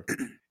chemistry. It's true.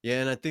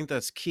 yeah, and I think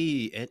that's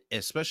key,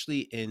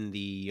 especially in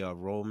the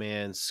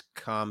romance,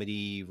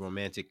 comedy,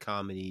 romantic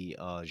comedy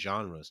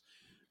genres.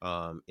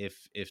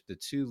 If the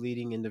two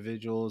leading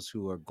individuals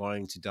who are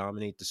going to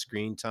dominate the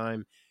screen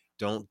time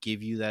don't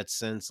give you that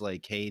sense,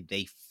 like, hey,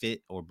 they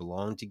fit or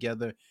belong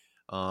together,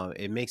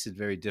 it makes it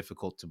very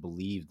difficult to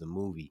believe the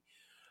movie.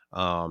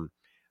 Um,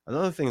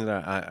 Another thing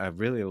that I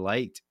really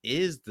liked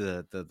is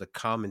the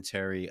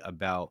commentary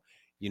about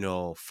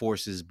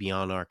forces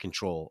beyond our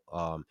control.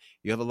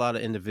 You have a lot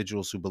of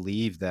individuals who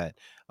believe that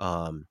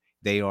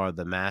they are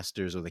the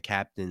masters or the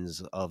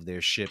captains of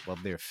their ship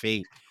of their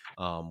fate,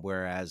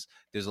 whereas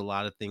there's a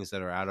lot of things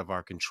that are out of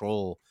our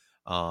control.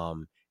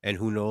 And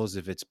who knows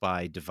if it's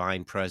by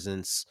divine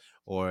presence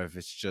or if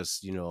it's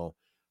just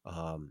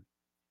um,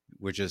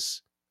 we're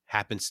just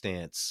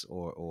happenstance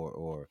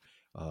or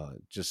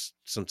just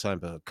some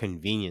type of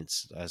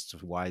convenience as to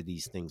why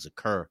these things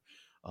occur.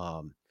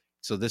 Um,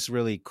 so this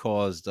really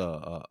caused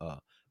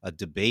a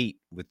debate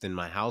within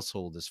my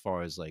household as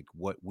far as like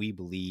what we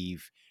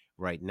believe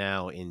right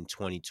now in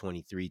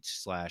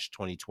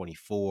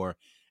 2023/2024,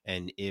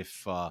 and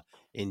if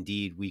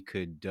indeed we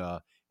could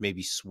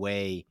maybe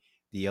sway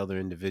the other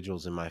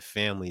individuals in my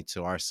family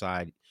to our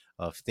side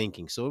of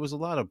thinking. So it was a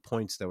lot of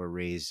points that were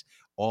raised,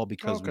 all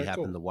because we Okay, happened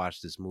cool. to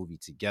watch this movie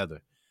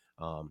together,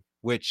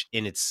 which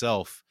in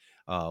itself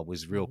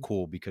was real Hmm.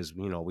 cool because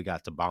we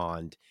got to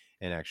bond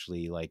and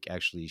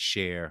actually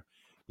share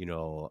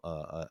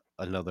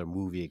another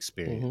movie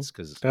Hmm. experience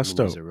because That's movies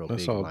dope. are real That's big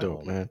in all my dope,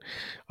 home. man.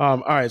 All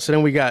right, so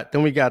then we got the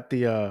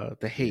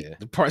hate, Yeah,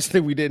 the parts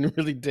that we didn't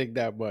really dig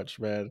that much,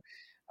 man.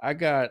 I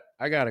got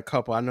a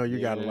couple. I know you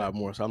got a yeah. lot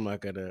more, so I'm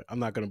not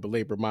gonna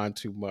belabor mine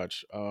too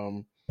much.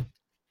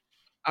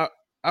 I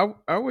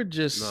I would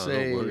just No, no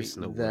say worries,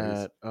 no worries.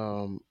 that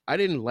I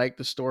didn't like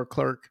the store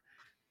clerk.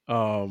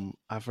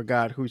 I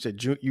forgot who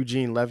said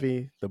Eugene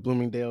Levy, the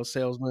Bloomingdale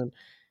salesman.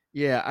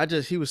 Yeah,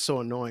 he was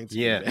so annoying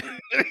to me, Yeah, man.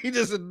 He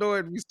just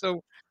annoyed me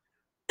so.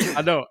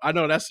 I know,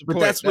 that's the but point,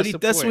 that's the that's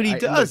point. what he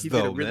And look, does he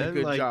did a though, really man.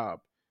 good Like, job,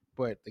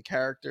 but the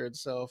character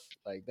itself,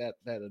 like, that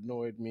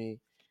annoyed me.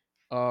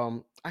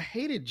 I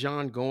hated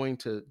John going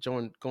to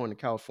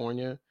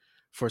California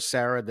for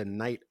Sarah the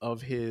night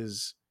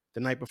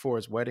before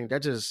his wedding.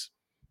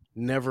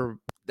 Never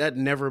that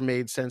never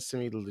made sense to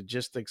me, the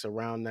logistics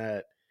around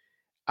that.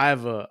 I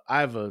have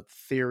a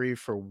theory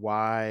for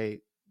why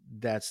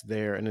that's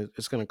there, and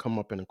it's gonna come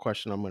up in a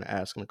question I'm gonna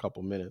ask in a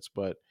couple minutes,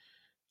 but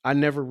I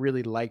never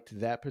really liked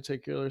that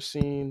particular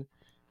scene.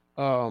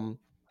 Um,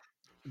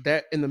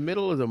 that in the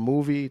middle of the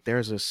movie,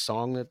 there's a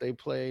song that they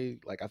play,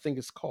 like, I think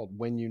it's called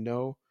 "When You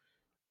Know."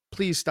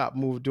 Please stop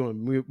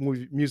doing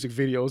music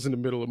videos in the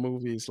middle of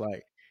movies,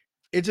 like,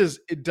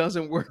 it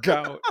doesn't work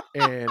out,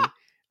 and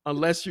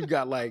unless you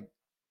got, like,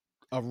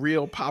 a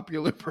real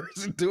popular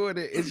person doing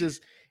it,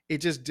 it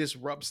just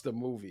disrupts the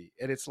movie,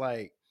 and it's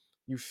like,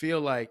 you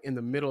feel like in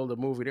the middle of the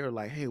movie, they're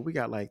like, "Hey, we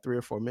got, like, 3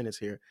 or 4 minutes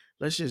here.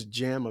 Let's just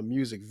jam a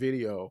music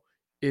video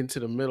into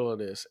the middle of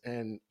this,"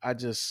 and I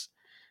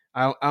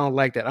don't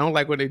like that. I don't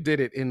like when they did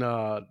it in,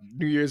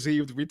 New Year's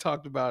Eve that we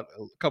talked about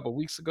a couple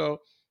weeks ago,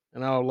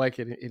 and I don't like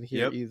it in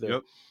here Yep, either.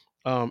 yep.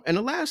 And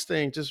the last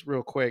thing, just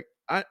real quick,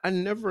 I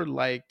never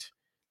liked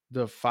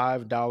the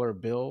 $5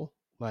 bill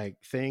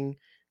like thing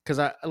because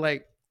I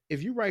like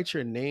if you write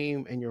your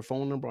name and your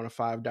phone number on a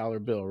 $5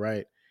 bill,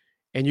 right?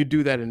 And you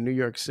do that in New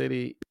York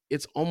City,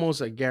 it's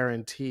almost a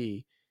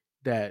guarantee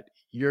that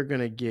you're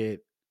gonna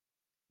get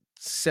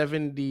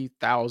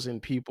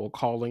 70,000 people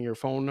calling your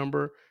phone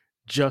number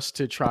just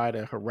to try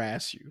to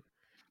harass you.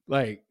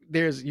 Like,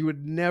 you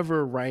would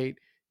never write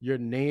your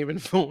name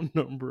and phone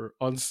number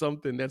on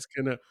something that's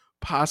gonna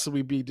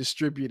possibly be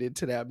distributed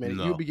to that many. You'd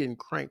No, be getting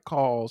crank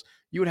calls.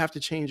 You would have to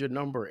change your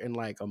number in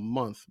like a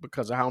month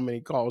because of how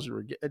many calls you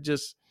were getting.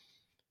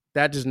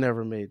 That just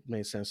never made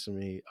sense to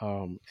me.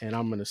 And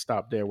I'm gonna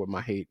stop there with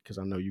my hate because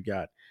I know you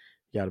got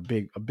a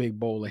big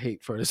bowl of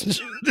hate for this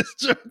this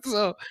joke.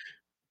 So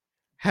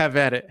have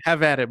at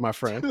it, my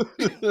friend.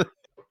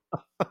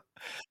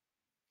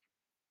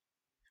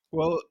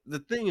 well, the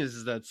thing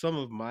is that some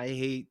of my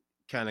hate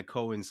kind of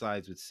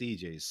coincides with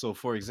CJ's. So,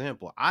 for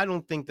example, I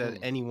don't think that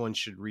Mm. anyone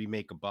should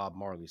remake a Bob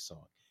Marley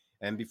song.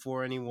 And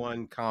before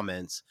anyone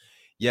comments,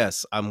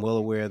 yes, I'm well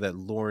aware that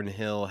Lauryn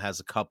Hill has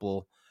a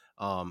couple.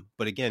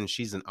 But again,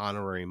 she's an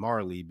honorary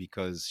Marley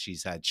because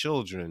she's had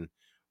children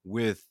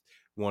with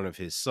one of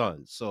his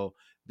sons. So,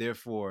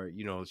 therefore,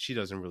 she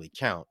doesn't really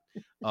count.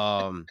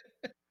 Um,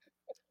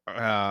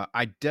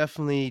 I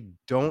definitely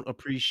don't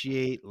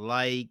appreciate,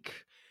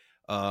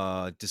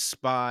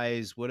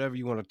 despise, whatever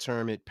you want to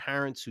term it,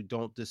 parents who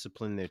don't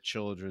discipline their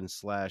children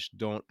slash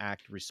don't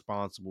act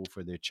responsible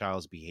for their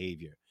child's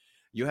behavior.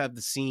 You have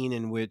the scene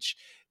in which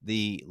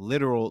the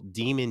literal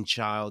demon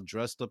child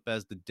dressed up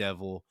as the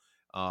devil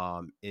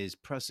is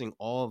pressing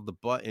all of the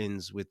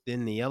buttons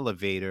within the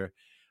elevator.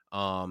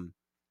 Um,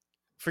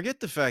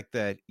 Forget the fact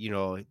that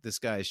this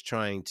guy is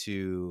trying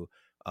to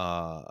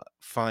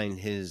find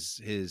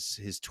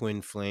his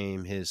twin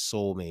flame, his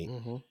soulmate.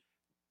 Mhm.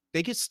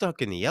 They get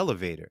stuck in the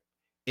elevator.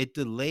 It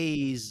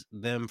delays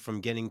them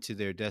from getting to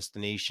their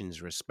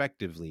destinations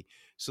respectively.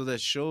 So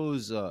that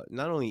shows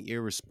not only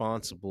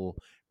irresponsible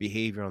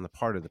behavior on the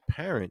part of the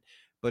parent,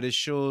 but it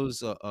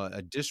shows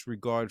a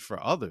disregard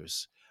for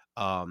others.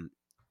 Um,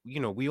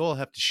 we all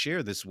have to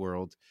share this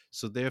world.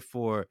 So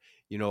therefore,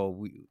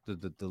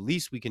 the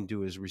least we can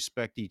do is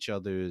respect each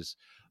other's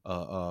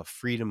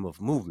freedom of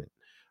movement.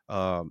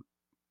 Um,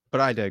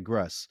 but I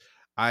digress.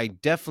 I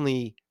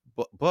definitely,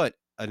 but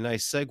a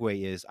nice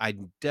segue is I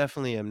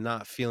definitely am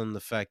not feeling the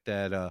fact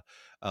that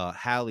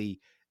Hallie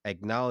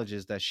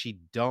acknowledges that she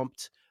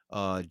dumped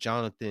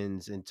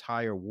Jonathan's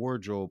entire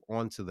wardrobe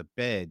onto the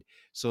bed,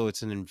 so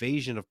it's an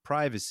invasion of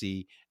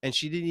privacy, and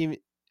she didn't even.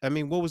 I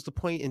mean, what was the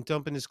point in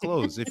dumping his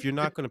clothes? If you're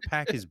not going to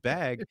pack his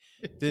bag,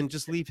 then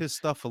just leave his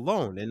stuff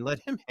alone and let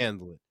him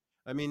handle it.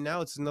 I mean,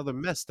 now it's another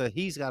mess that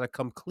he's got to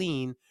come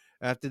clean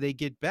after they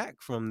get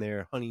back from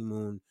their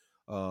honeymoon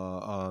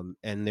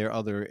and their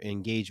other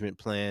engagement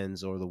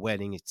plans or the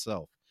wedding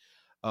itself.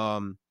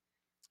 Um,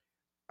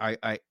 I,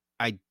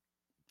 I,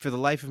 for the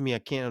life of me, I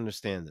can't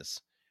understand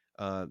this.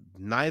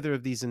 Neither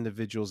of these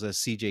individuals, as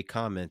CJ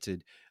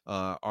commented,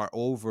 are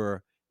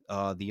over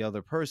the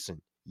other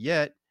person.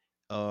 Yet,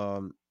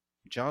 um,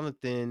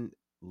 Jonathan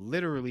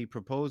literally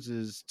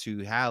proposes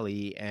to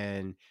Hallie,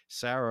 and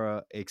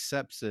Sarah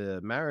accepts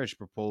a marriage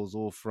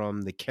proposal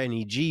from the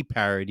Kenny G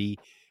parody,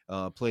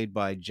 played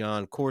by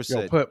John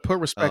Yo, Corset, put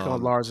respect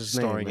on Lars's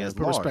name, starring man. as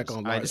Put respect Lars.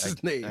 on Lars's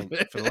name,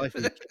 man. For the life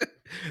of me,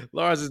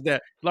 Lars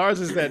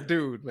is that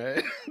dude,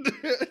 man.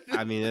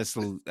 I mean,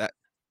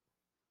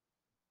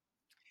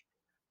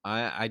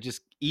 I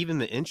just even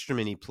the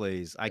instrument he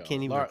plays, I Yo,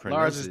 can't even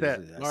pronounce it. Is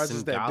it Lars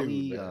is that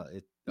dude, Singali? man.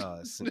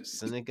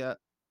 Seneca?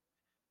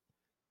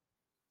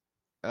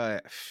 Uh,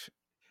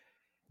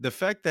 the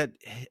fact that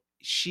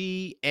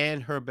she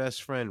and her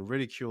best friend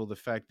ridicule the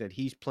fact that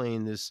he's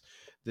playing this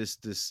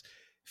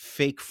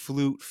fake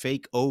flute,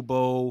 fake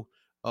oboe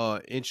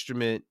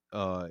instrument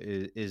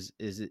is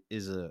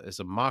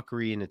a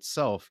mockery in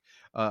itself.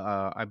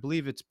 I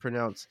believe it's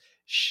pronounced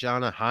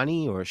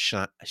Shanahani or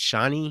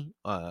Shani.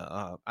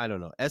 I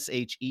don't know.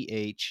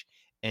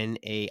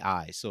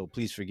 Shenai. So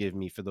please forgive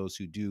me for those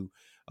who do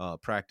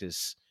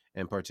practice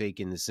and partake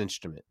in this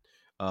instrument.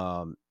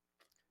 Um,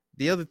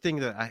 the other thing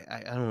that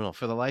I don't know,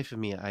 for the life of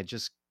me, I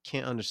just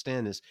can't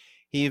understand is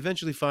he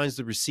eventually finds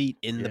the receipt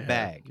in the Yeah,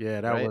 bag,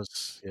 yeah, that right?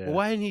 was Well, yeah,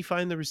 why didn't he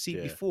find the receipt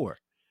yeah. before?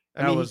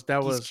 I That mean, was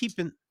that he's was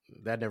keeping.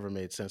 that never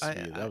made sense to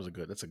me either. I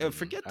That's a good one.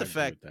 forget I the agree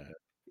fact. with that.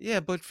 Yeah,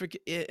 but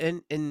forget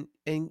and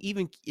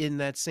even in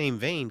that same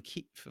vein,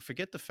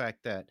 forget the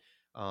fact that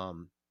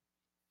Um,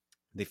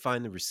 they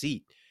find the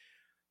receipt.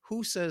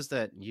 Who says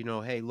that,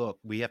 hey, look,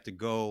 we have to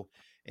go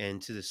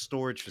into the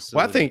storage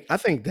Well, facility I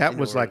think that in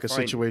was order to like a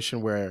find it?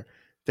 situation where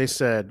they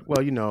said,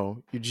 well, you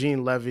know,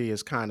 Eugene Levy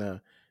is kind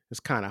of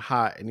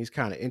hot and he's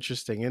kind of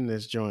interesting in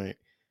this joint.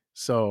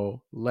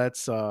 So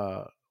let's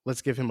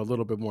give him a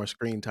little bit more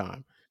screen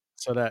time.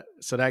 So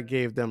that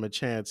gave them a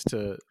chance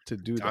to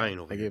do that. Dying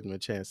over They here. gave him a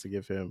chance to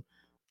give him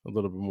a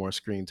little bit more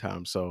screen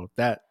time. So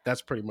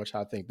that's pretty much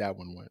how I think that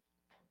one went.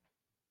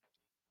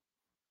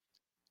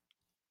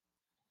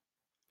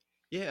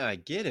 Yeah, I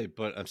get it,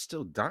 but I'm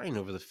still dying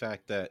over the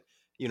fact that,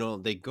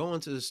 they go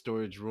into the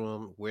storage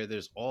room where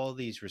there's all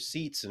these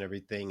receipts and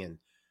everything, and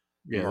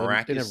Yeah, they never would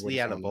miraculously,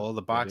 have out of found that. all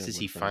the Yeah, they never boxes, would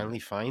he have found that. finally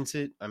finds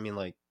it. I mean,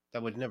 like,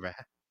 that would never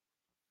happen.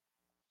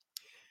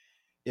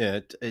 Yeah,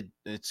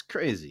 it's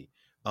crazy.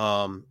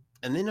 And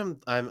then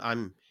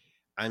I'm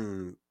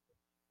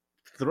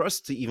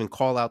thrust to even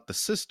call out the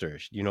sister.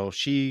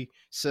 She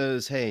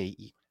says, "Hey,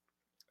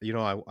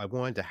 I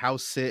wanted to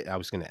house sit. I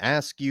was going to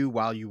ask you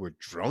while you were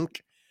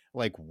drunk."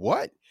 Like,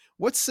 what?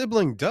 What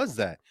sibling does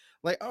that?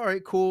 Like, all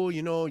right, cool.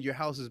 Your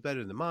house is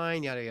better than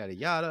mine. Yada yada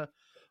yada.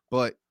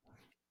 But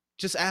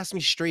just ask me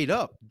straight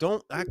up.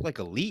 Don't act like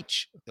a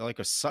leech, like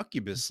a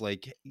succubus.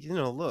 Like,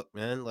 look,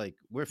 man. Like,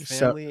 we're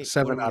family. What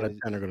Seven am I out of gonna?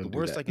 10 are gonna The do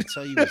worst that. I could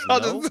tell you is I'll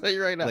no. just tell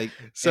you right now. Like,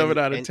 7 and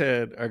out of and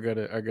 10 are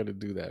gonna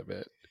do that,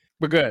 man.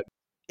 But good.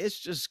 it's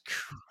just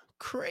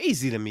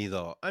crazy to me,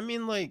 though. I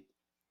mean, like,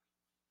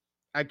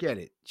 I get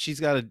it. She's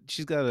got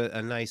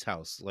a nice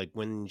house. Like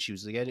when she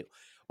was getting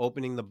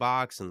opening the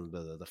box and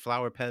the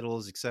flower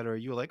petals, etc.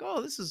 You were like,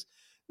 oh, this is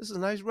a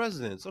nice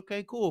residence.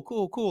 Okay, cool,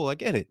 cool, cool. I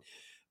get it.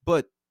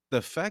 But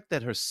the fact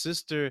that her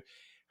sister,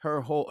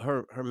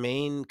 her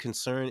main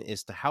concern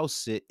is to house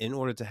sit in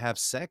order to have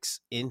sex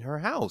in her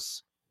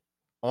house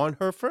on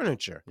her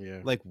furniture.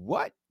 Yeah. Like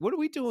what? What are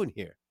we doing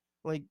here?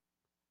 Like,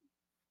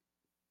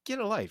 get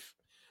a life.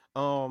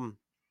 Um,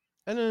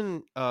 and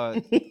then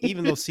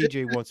even though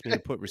CJ wants me to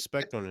put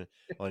respect on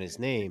his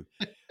name,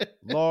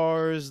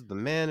 Lars, the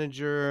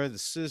manager, the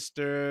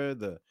sister,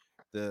 the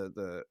there's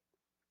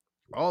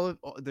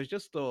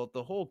just the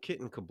whole kit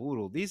and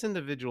caboodle. These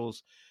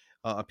individuals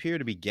appear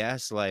to be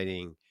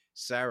gaslighting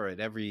Sarah at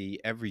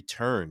every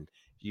turn.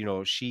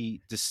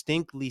 She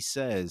distinctly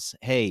says,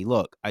 "Hey,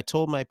 look, I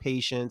told my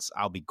patients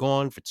I'll be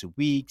gone for 2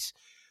 weeks.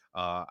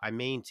 I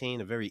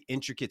maintain a very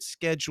intricate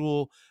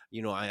schedule.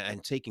 I'm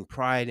taking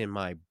pride in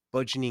my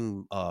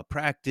budgeting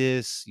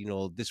practice.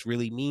 This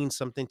really means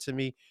something to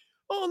me."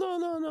 Oh, no,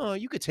 no, no!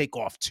 You could take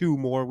off 2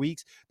 more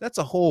weeks. That's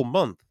a whole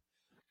month.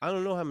 I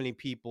don't know how many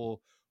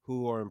people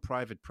who are in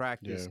private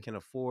practice Yeah. can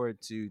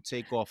afford to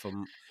take off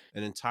an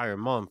entire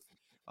month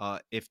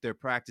if their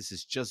practice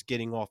is just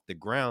getting off the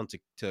ground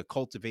to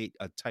cultivate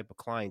a type of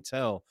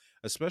clientele,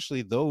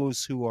 especially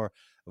those who are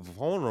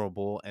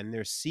vulnerable and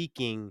they're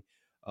seeking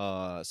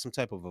some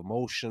type of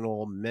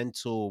emotional,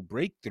 mental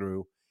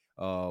breakthrough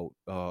of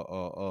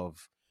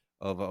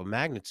a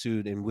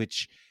magnitude in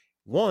which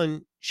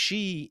one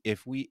she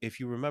if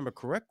you remember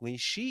correctly,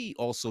 she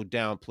also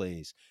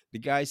downplays. The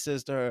guy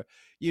says to her,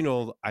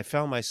 I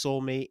found my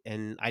soulmate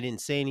and I didn't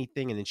say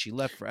anything and then she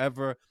left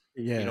forever.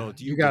 Yeah.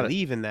 Do You you got it.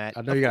 believe in that?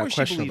 I know Of you got a course she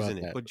question believes about in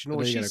it. that. But you I know know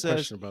what you she got a says?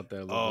 question about that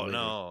a little bit Oh later.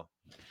 no.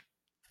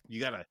 You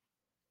gotta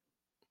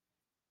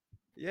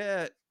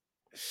yeah.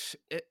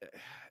 It-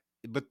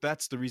 but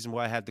that's the reason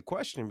why I had the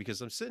question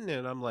because I'm sitting there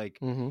and I'm like,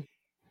 Mhm.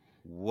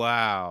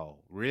 wow,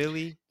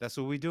 really? That's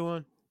what we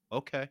doing?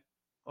 Okay.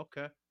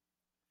 Okay.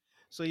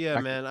 So yeah, I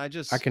can man, I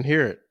can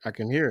hear it. I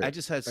can hear I it.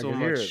 just had I so can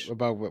hear it much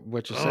about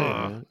what you're saying,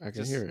 man. I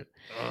can hear just it.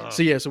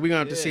 So uh yeah, so we're gonna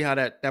have to see yeah. how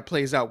that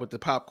plays out with the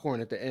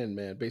popcorn at the end,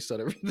 man, based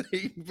on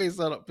everything, based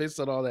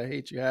on all that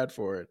hate you had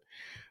for it.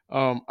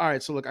 All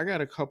right, so look, I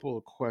got a couple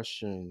of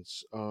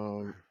questions.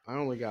 I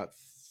only got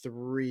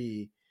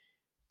three,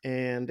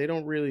 and they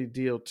don't really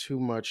deal too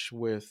much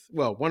with.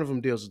 Well, one of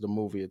them deals with the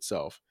movie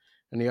itself,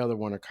 and the other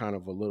one are kind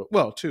of a little.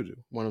 Well, two do.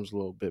 One of them's a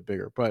little bit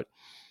bigger, but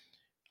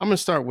I'm gonna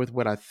start with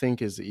what I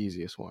think is the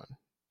easiest one.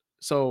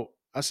 So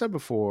I said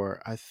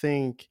before, I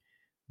think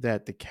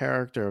that the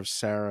character of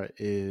Sarah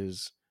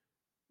is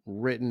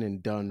written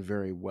and done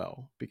very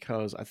well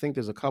because I think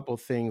there's a couple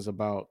of things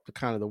about the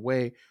kind of the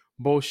way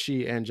both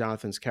she and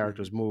Jonathan's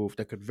characters Mhm. move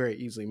that could very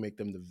easily make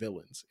them the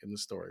villains in the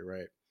story,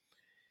 right?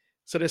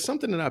 So there's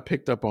something that I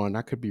picked up on.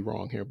 I could be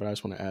wrong here, but I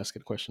just want to ask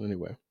it a question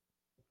anyway.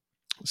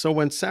 So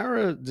when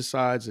Sarah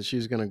decides that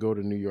she's going to go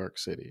to New York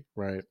City,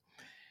 right?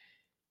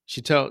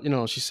 She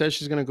says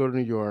she's going to go to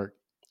New York,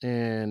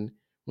 and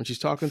when she's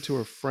talking to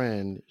her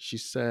friend, she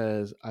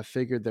says, "I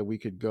figured that we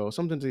could go,"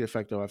 something to the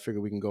effect of, "I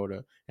figured we can go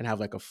to and have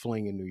like a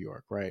fling in New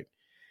York," right?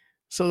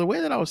 So the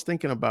way that I was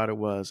thinking about it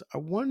was, I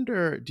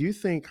wonder, do you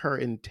think her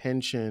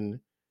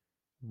intention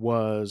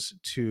was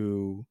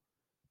to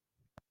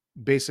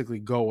basically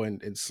go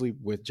and sleep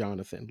with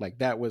Jonathan? Like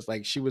that was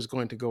like she was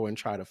going to go and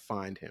try to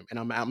find him. And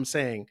I'm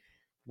saying,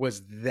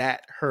 was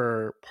that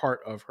her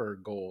part of her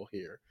goal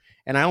here?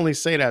 And I only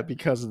say that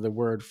because of the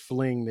word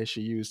fling that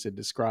she used to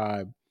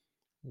describe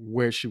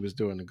where she was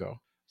doing to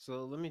go.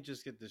 So let me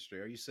just get this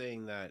straight. Are you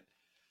saying that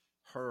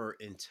her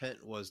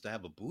intent was to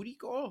have a booty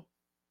call,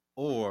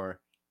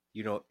 or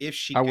if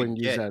she I could wouldn't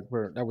use get. that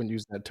word. I wouldn't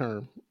use that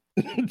term.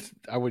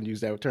 I wouldn't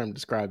use that term to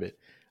describe it.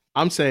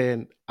 I'm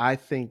saying I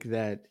think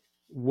that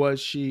was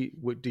she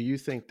would do you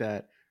think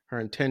that her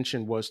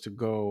intention was to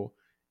go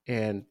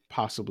and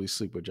possibly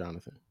sleep with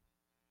Jonathan?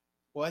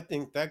 Well, I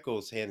think that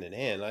goes hand in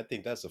hand. I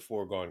think that's a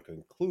foregone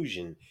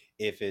conclusion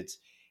if it's,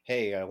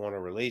 hey, I want a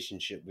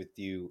relationship with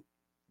you,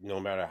 no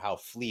matter how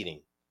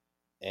fleeting.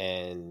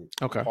 And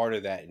Okay. part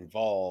of that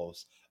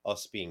involves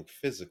us being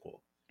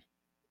physical.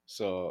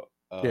 So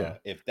Yeah.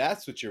 if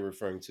that's what you're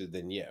referring to,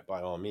 then yeah,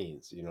 by all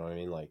means, you know what I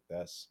mean? Like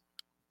that's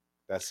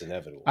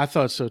inevitable. I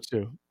thought so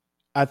too.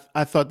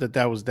 I thought that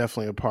that was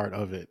definitely a part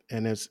of it,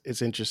 and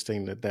it's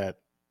interesting that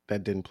that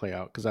didn't play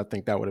out because I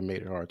think that would have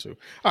made it hard too.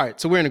 All right,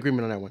 so we're in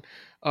agreement on that one.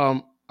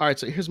 All right,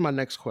 so here's my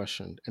next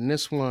question, and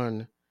this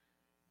one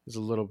is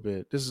a little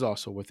bit. This is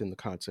also within the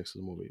context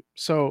of the movie.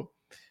 So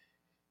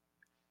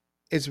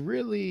it's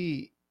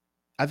really,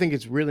 I think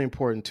it's really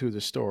important to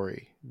the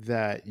story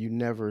that you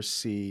never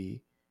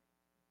see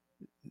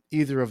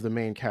either of the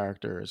main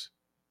characters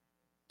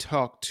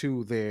talk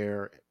to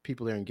their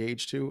people they're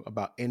engaged to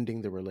about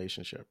ending the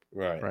relationship,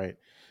 Right. right?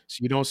 So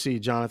you don't see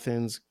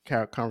Jonathan's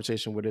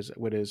conversation with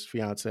his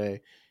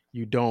fiance.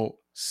 You don't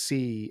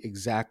see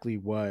exactly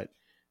what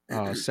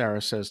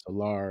Sarah says to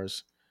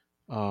Lars.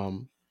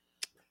 Um,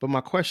 but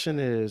my question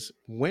is,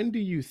 when do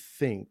you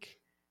think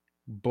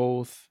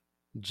both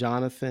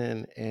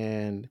Jonathan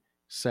and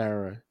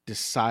Sarah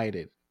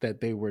decided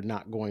that they were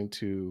not going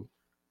to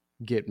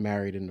get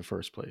married in the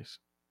first place?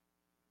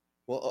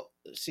 Well,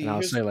 And see,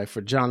 I'll here's say, like,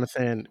 for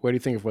Jonathan, where do you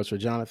think it was for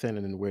Jonathan?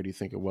 And then where do you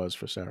think it was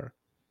for Sarah?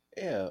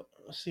 yeah.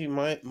 See,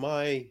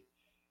 my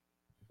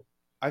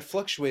I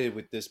fluctuated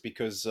with this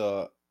because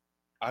I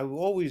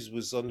always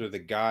was under the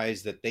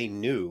guise that they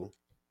knew,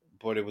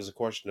 but it was a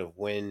question of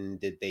when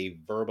did they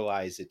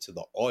verbalize it to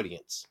the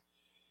audience.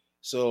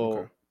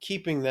 Okay. So,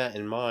 keeping that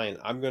in mind,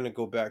 I'm going to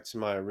go back to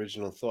my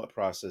original thought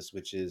process,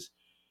 which is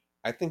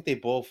I think they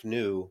both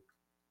knew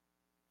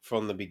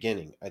from the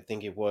beginning. I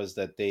think it was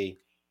that they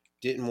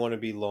didn't want to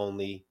be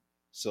lonely.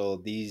 So,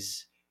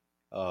 these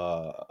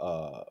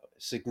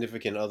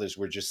significant others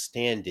were just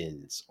stand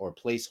ins or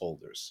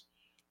placeholders.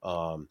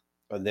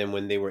 And then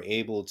when they were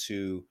able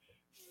to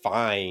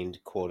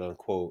find, quote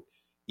unquote,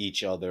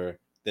 each other,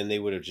 then they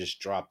would have just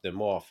dropped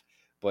them off.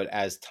 But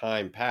as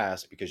time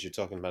passed, because you're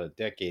talking about a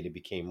decade, it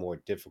became more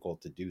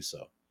difficult to do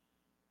so.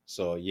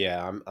 So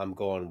yeah, I'm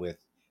going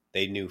with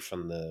they knew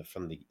from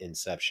the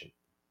inception.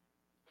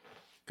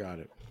 Got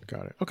it.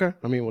 Got it. Okay.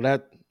 I mean,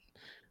 well,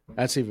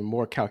 that's even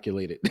more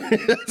calculated.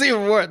 That's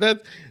even more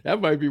that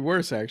might be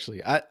worse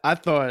actually. I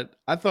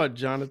thought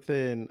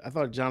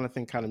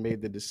Jonathan kind of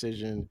made the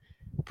decision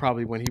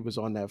probably when he was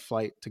on that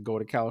flight to go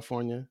to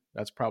California.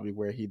 That's probably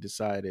where he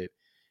decided,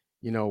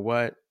 you know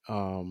what?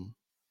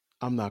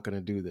 I'm not going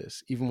to do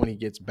this. Even when he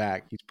gets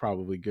back, he's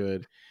probably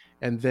good.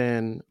 And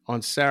then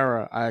on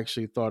Sarah, I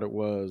actually thought it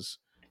was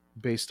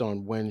based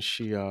on when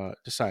she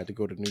decided to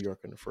go to New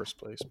York in the first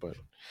place. But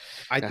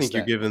I that's think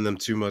you're that. giving them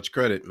too much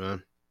credit,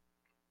 man.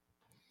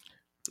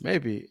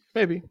 Maybe,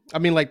 maybe. I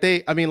mean, like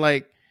they. I mean,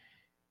 like.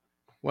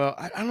 Well,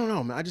 I don't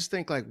know, man. I just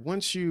think like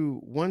once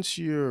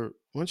you're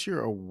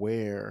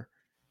aware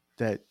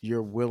that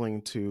you're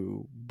willing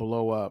to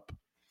blow up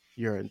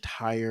your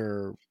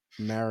entire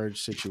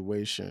marriage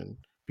situation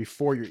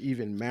before you're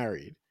even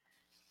married,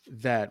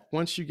 that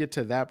once you get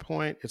to that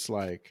point, it's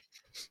like,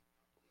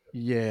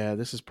 yeah,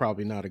 this is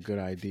probably not a good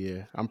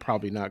idea. I'm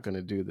probably not going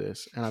to do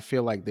this. And I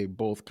feel like they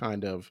both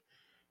kind of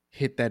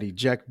hit that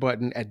eject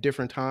button at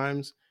different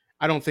times.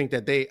 I don't think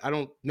that I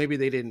don't, maybe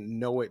they didn't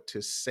know it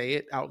to say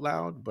it out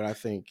loud, but I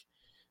think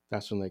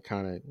that's when they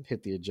kind of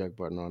hit the eject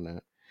button on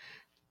that.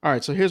 All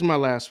right. So here's my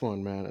last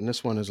one, man. And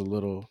this one is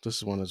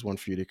one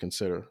for you to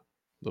consider a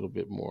little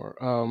bit more.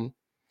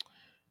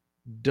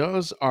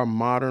 Does our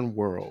modern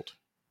world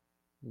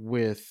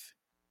with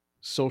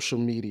social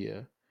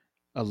media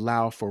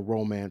allow for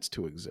romance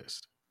to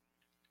exist?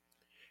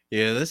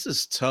 Yeah, this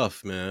is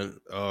tough, man.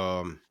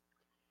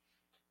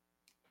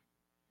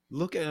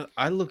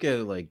 I look at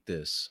it like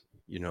this,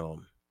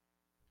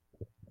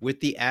 with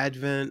the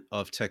advent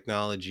of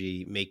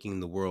technology making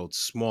the world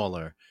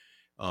smaller,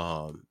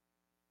 um,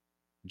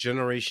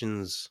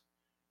 generations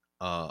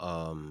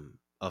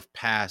of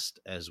past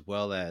as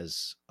well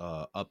as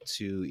up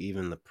to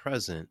even the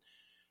present,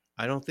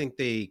 I don't think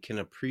they can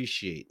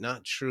appreciate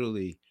not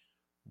truly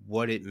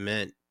what it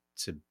meant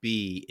to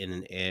be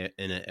in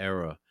in an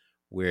era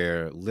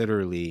where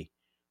literally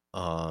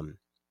um,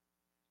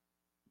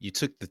 you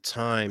took the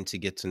time to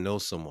get to know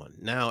someone.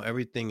 Now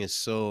everything is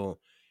so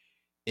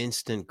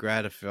instant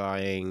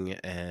gratifying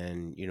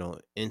and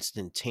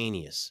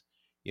instantaneous.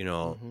 You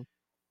know, Mm-hmm.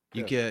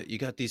 you Yeah.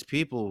 got these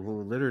people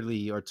who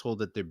literally are told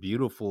that they're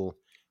beautiful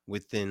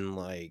within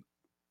like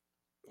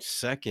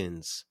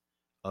seconds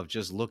of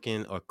just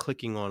looking or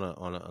clicking on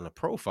a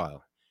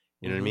profile.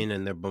 You know what I Mm-hmm. mean?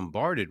 And they're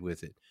bombarded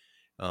with it.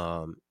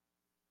 Um,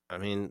 I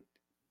mean,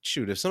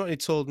 shoot, if somebody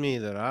told me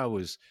that I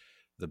was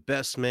the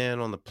best man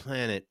on the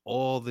planet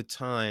all the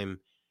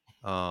time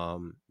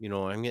I'm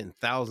getting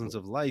thousands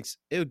of likes,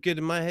 it would get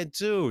in my head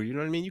too. You know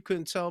what I mean? You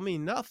couldn't tell me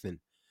nothing.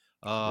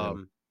 Yeah.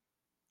 Um,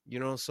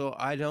 so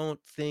I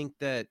don't think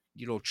that,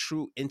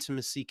 true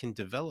intimacy can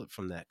develop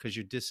from that because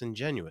you're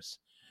disingenuous.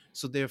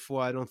 So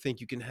therefore, I don't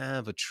think you can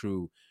have a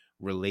true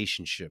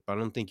relationship. I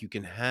don't think you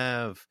can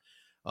have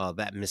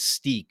that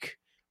mystique,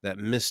 that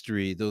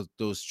mystery,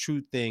 those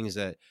true things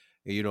that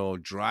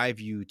drive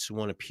you to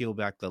want to peel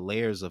back the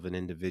layers of an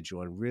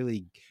individual and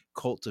really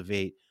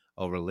cultivate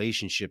a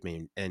relationship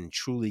and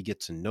truly get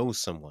to know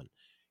someone.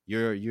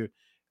 You're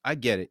I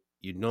get it.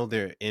 You know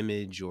their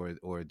image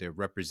or their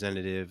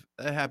representative.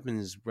 That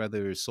happens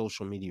whether it's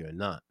social media or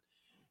not.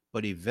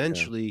 But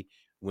Yeah. eventually,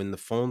 when the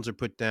phones are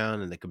put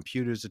down and the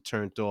computers are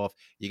turned off,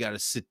 you got to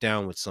sit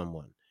down with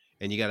someone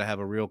and you got to have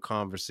a real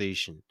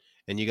conversation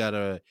and you got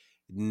to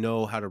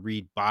know how to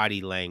read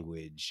body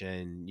language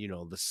and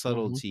the Mhm.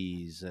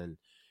 subtleties and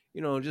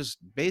just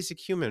basic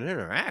human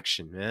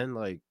interaction, man.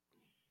 Like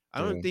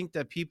I don't Yeah. think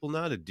that people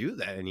know how to do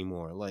that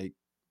anymore. Like,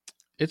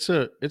 It's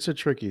a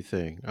tricky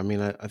thing. I mean,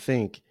 I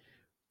think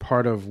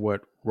part of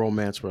what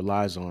romance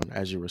relies on,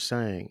 as you were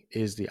saying,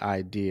 is the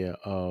idea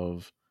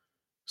of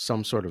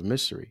some sort of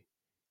mystery.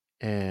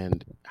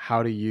 And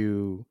how do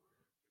you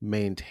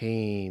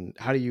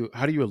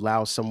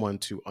allow someone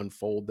to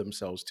unfold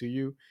themselves to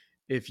you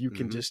if you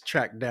can mhm. just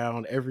track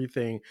down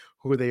everything,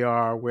 who they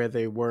are, where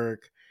they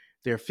work,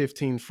 their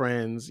 15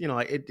 friends,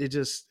 like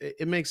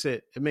it makes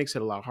it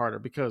a lot harder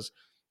because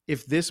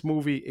if this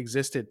movie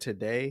existed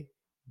today,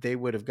 they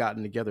would have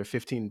gotten together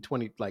 15,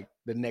 20, like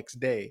the next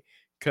day,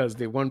 because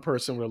the one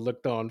person would have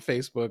looked on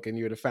Facebook and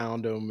you would have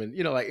found them, and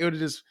like it would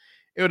have just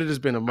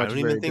been a I much don't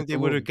even very think they different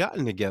would have movie.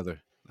 gotten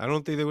together. I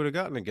don't think they would have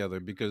gotten together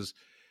because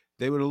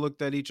they would have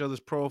looked at each other's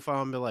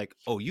profile and be like,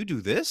 "Oh, you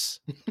do this?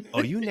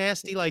 Oh, you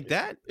nasty like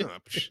that?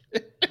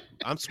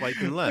 I'm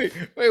swiping Wait, left."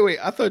 wait, wait.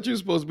 I thought you were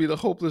supposed to be the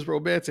hopeless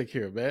romantic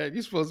here, man.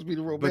 You're supposed to be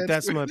the But romantic.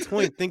 that's my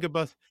point. Think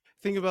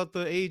about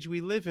the age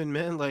we live in,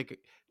 man. Like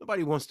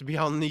nobody wants to be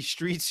out in these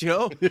streets,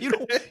 yo. You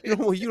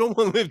don't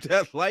want to live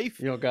that life.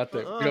 You don't got the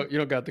you Uh-uh. don't you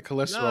don't got the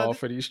Nah, cholesterol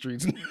for these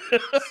streets.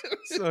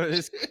 so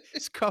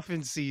it's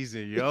cuffing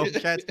season, yo.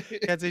 Cats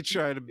ain't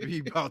trying to be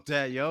about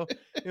that, yo.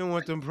 You don't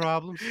want them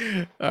problems.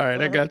 All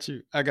right, I Uh-huh. got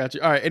you. I got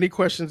you. All right, any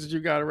questions that you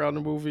got around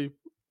the movie?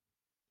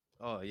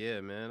 Oh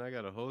yeah, man. I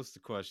got a host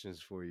of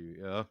questions for you.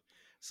 Yeah.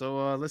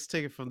 So let's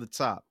take it from the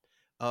top.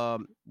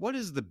 What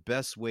is the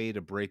best way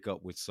to break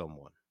up with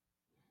someone?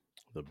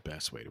 The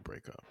best way to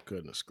break up.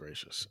 Goodness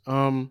gracious.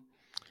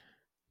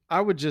 I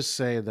would just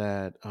say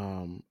that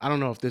I don't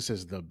know if this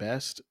is the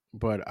best,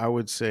 but I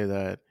would say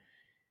that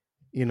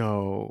you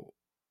know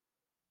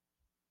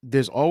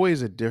there's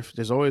always a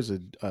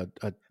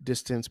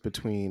distance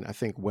between, I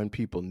think, when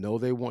people know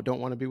they don't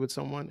want to be with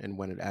someone and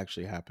when it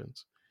actually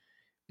happens.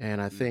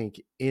 And I Mm,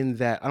 think in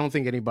that, I don't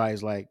think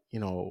anybody's like,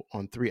 on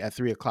at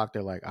 3 o'clock,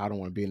 they're like, I don't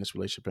want to be in this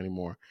relationship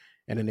anymore.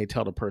 And then they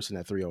tell the person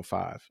at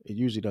 3:05. It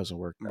usually doesn't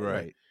work that way.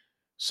 right.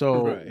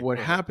 So Right. what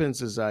Right.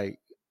 happens is, like,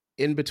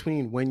 in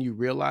between when you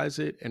realize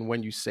it and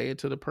when you say it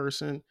to the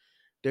person,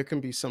 there can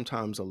be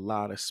sometimes a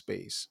lot of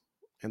space.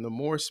 And the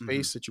more Hmm.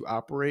 space that you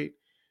operate,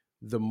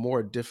 the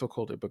more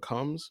difficult it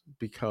becomes,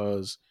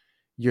 because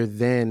you're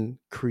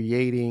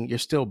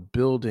still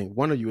building,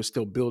 one of you is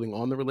still building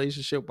on the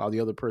relationship while the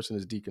other person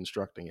is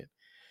deconstructing it.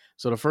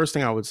 So the first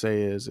thing I would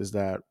say is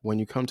that when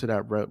you come to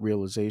that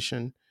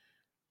realization,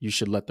 you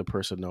should let the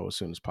person know as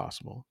soon as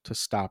possible to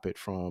stop it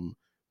from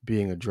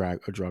being a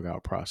drug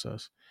out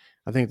process.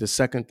 I think the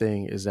second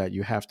thing is that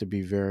you have to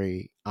be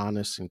very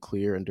honest and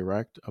clear and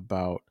direct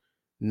about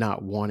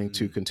not wanting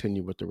to Mm,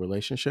 continue with the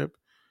relationship.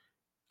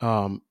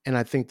 And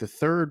I think the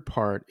third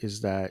part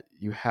is that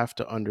you have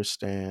to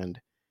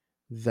understand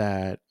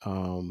that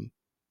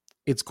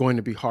it's going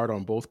to be hard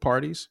on both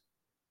parties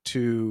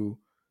to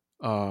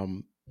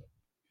um,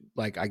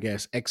 like, I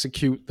guess,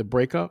 execute the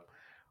breakup.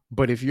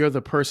 But if you're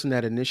the person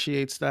that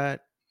initiates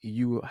that,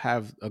 you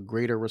have a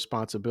greater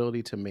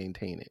responsibility to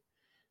maintain it.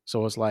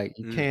 So it's like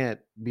you mm, can't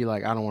be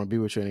like, I don't want to be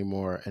with you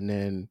anymore, and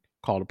then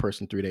call the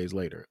person 3 days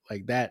later.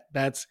 Like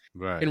that's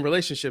in right.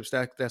 relationships,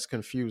 that's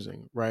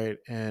confusing, right?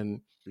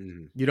 And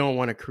Hmm. you don't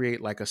want to create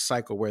like a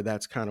cycle where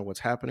that's kind of what's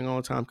happening all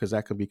the time, because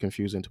that could be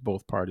confusing to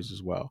both parties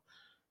as well.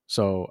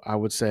 So I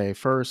would say,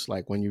 first,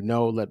 like, when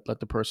let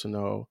the person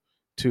know.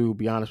 Two,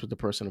 be honest with the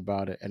person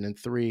about it. And then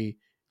three,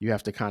 you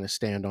have to kind of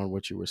stand on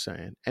what you were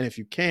saying. And if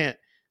you can't,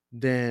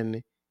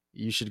 then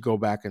you should go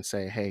back and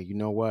say, hey, you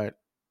know what?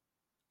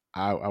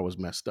 I was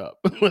messed up.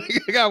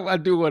 Like, I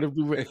do want to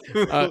be.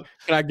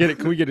 Can I get it?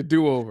 Can we get a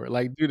do over?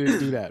 Like, do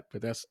that.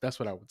 But that's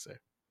what I would say. I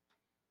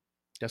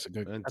That's a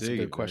dig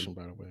good it, man. question,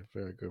 by the way.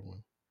 Very good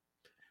one.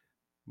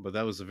 But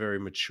that was a very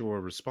mature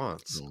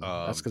response.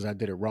 That's because I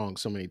did it wrong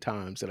so many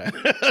times that I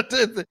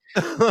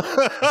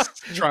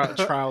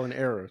it's trial and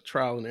error,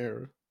 trial and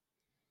error.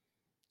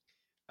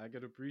 I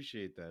could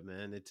appreciate that,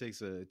 man. It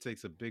takes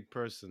a big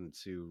person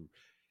to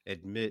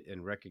admit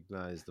and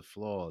recognize the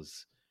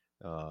flaws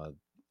uh,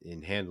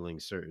 in handling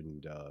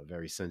certain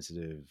very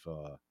sensitive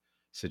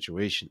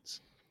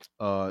situations.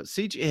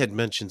 CJ had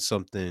mentioned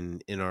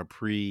something in our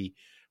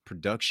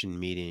production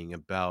meeting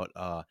about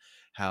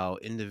how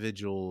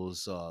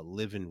individuals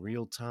live in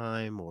real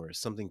time or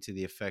something to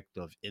the effect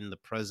of in the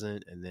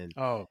present and then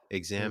Oh.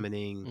 Mhm.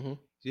 examining. Mhm.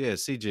 Yeah,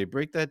 CJ,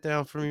 break that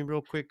down for me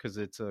real quick because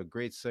it's a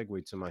great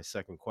segue to my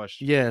second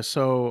question. Yeah,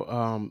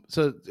 so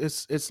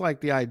it's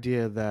like the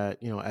idea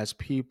that, as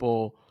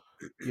people,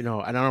 and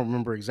I don't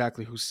remember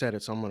exactly who said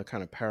it, so I'm going to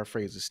kind of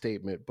paraphrase the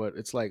statement, but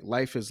it's like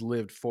life is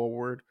lived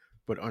forward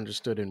but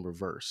understood in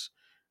reverse.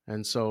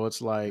 And so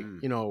it's like,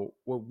 Mm,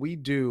 what we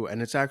do,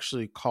 and it's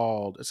actually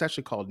called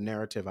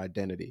narrative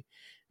identity.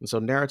 And so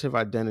narrative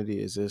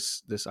identity is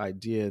this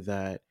idea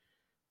that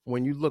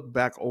when you look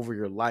back over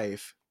your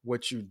life,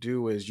 what you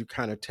do is you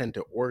kind of tend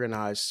to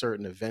organize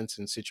certain events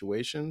and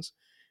situations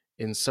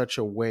in such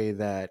a way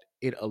that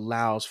it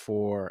allows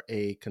for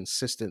a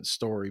consistent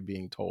story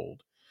being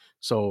told.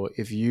 So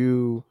if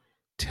you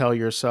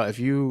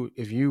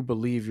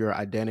believe your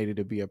identity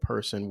to be a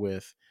person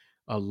with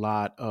a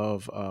lot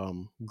of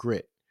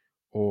grit,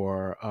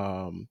 or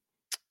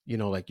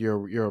like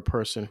you're a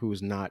person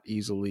who's not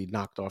easily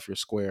knocked off your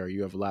square,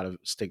 you have a lot of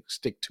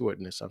stick to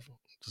itness.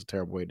 It's a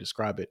terrible way to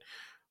describe it,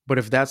 but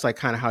if that's like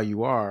kind of how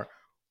you are,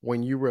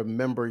 when you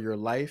remember your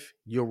life,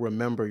 you'll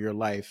remember your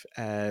life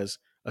as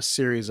a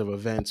series of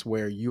events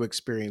where you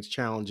experience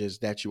challenges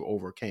that you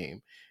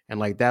overcame. And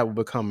like that will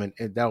become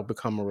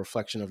a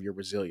reflection of your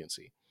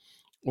resiliency.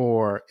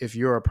 Or if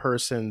you're a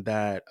person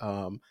that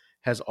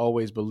has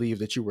always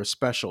believed that you were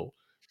special,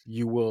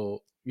 you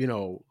will,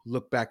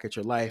 look back at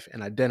your life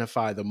and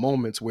identify the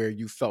moments where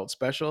you felt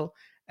special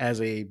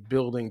as a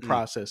building mm,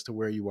 process to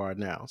where you are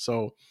now.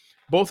 So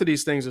both of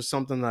these things are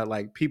something that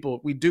like people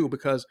we do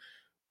because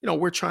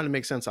we're trying to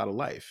make sense out of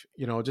life.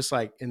 Just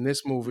like in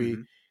this movie,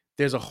 mhm.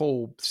 there's a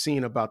whole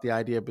scene about the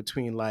idea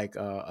between like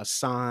a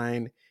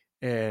sign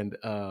and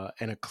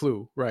a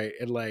clue, right?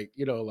 And like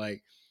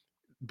like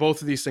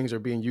both of these things are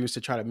being used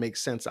to try to make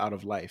sense out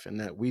of life, and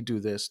that we do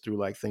this through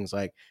like things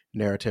like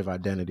narrative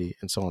identity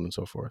and so on and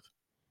so forth.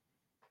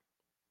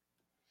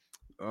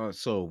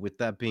 So, with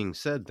that being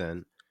said,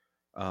 then,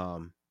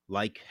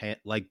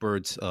 like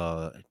birds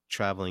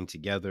traveling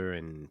together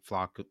and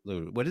flock.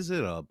 What is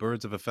it?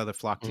 Birds of a feather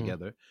flock Mhm.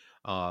 together.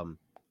 Um,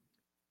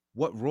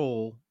 what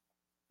role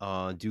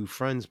do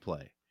friends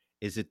play?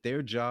 Is it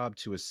their job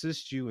to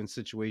assist you in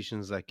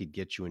situations that could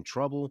get you in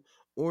trouble,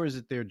 or is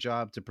it their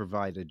job to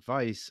provide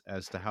advice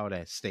as to how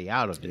to stay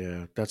out of it?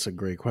 Yeah, that's a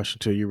great question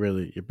too.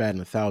 You're batting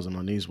 1,000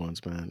 on these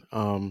ones, man.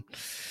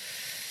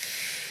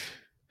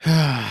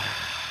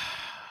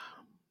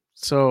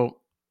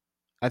 So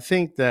I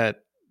think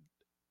that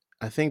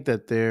I think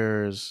that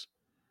there's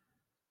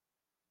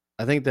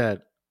I think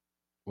that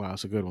wow,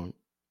 it's a good one.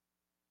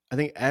 I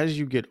think as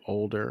you get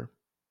older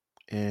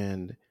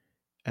and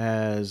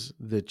as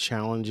the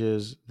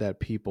challenges that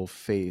people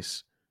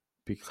face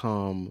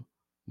become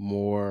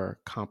more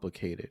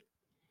complicated,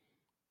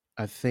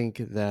 I think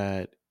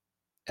that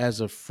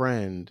as a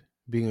friend,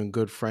 being a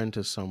good friend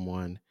to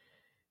someone,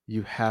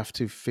 you have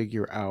to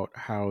figure out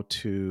how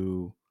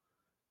to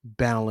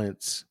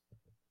balance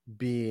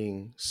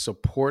being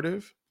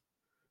supportive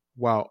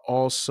while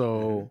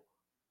Hmm. also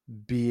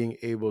being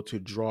able to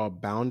draw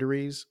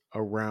boundaries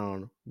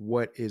around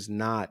what is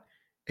not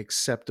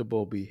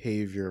acceptable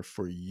behavior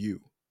for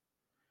you.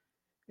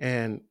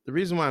 And the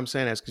reason why I'm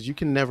saying that is because you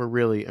can never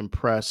really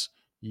impress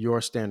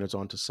your standards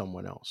onto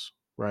someone else,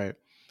 right?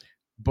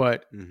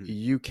 But Hmm.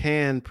 you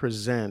can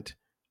present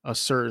a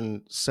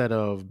certain set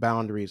of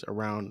boundaries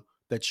around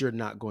that you're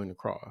not going to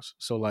cross.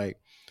 So, like,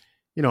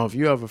 if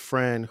you have a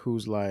friend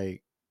who's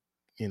like,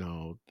 you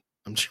know,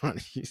 I'm trying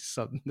to use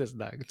something that's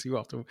not too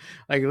often.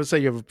 Like, let's say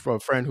you have a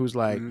friend who's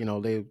like,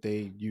 Hmm.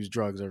 they use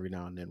drugs every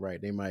now and then,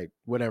 right? They might,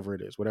 whatever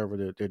it is, whatever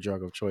their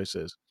drug of choice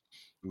is.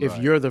 If Right.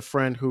 you're the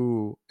friend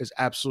who is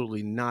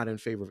absolutely not in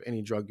favor of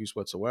any drug use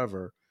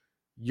whatsoever,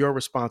 your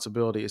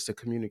responsibility is to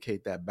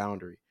communicate that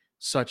boundary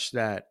such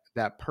that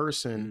that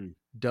person Mm.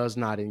 does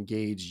not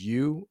engage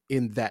you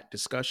in that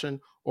discussion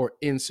or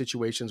in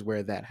situations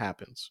where that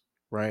happens,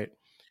 right?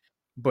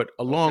 But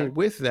Okay. along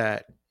with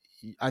that,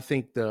 I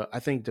think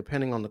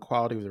depending on the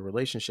quality of the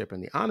relationship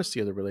and the honesty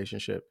of the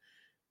relationship,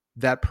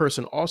 that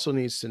person also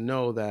needs to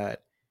know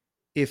that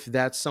if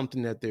that's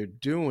something that they're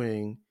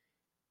doing,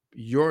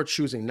 your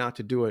choosing not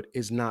to do it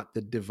is not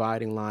the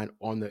dividing line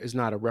is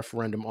not a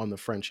referendum on the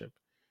friendship.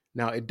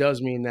 Now, it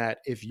does mean that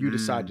if you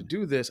decide to Mm.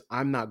 do this,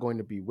 I'm not going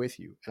to be with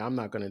you and I'm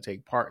not going to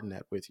take part in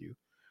that with you.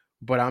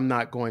 But I'm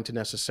not going to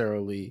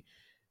necessarily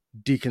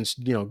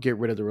get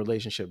rid of the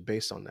relationship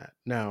based on that.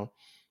 Now,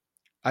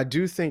 I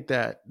do think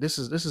that this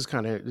is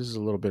a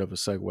little bit of a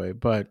segue,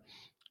 but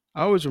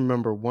I always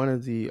remember one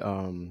of the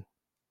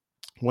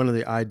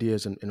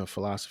ideas in a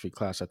philosophy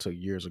class I took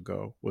years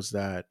ago was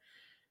that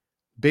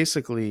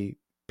basically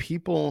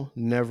people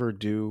never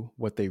do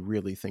what they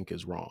really think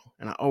is wrong.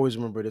 And I always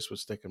remember this would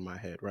stick in my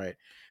head, right?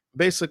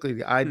 Basically,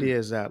 the Hmm. idea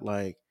is that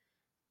like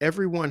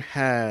everyone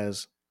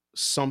has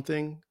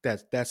something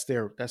that's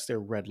their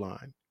red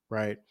line,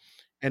 right?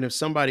 And if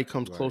somebody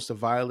comes Right. close to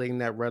violating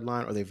that red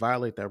line or they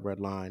violate that red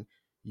line,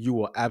 you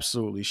will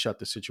absolutely shut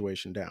the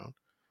situation down.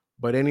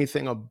 but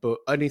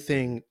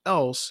anything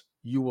else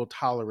you will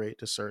tolerate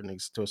to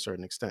a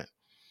certain extent.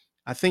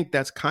 I think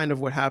that's kind of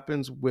what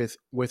happens with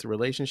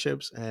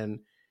relationships,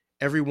 and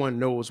everyone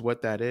knows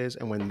what that is.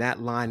 And when that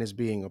line is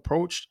being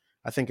approached,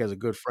 I think as a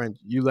good friend,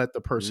 you let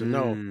the person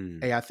know,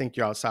 Mm. "Hey, I think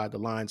you're outside the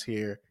lines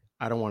here.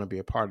 I don't want to be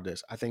a part of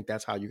this." I think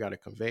that's how you got to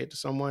convey it to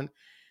someone.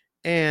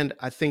 And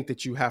I think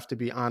that you have to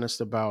be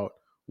honest about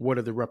what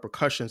are the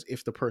repercussions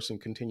if the person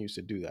continues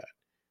to do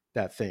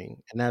that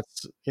thing. And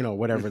that's,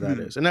 whatever that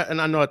Mhm. is. And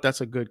I know that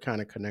that's a good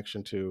kind of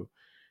connection to,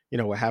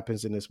 what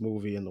happens in this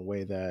movie and the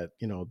way that,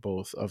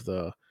 both of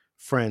the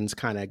friends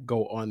kind of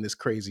go on this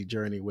crazy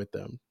journey with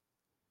them.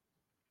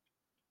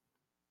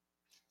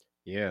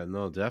 Yeah,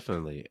 no,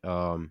 definitely.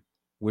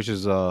 Which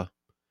is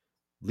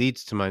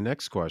leads to my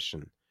next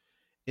question.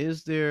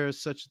 Is there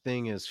such a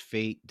thing as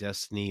fate,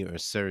 destiny, or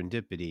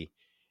serendipity?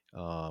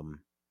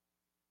 Um,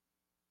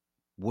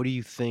 what do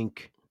you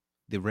think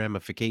the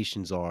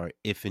ramifications are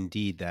if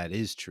indeed that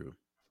is true?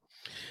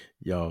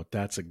 Yo,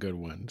 that's a good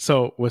one.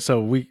 So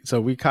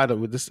we kind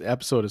of this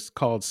episode is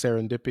called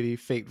Serendipity,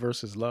 Fate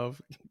versus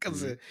Love,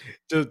 because Hmm.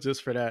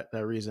 just for that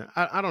reason.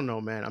 I don't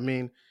know, man. I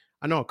mean,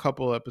 I know a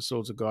couple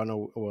episodes ago. I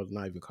know, well,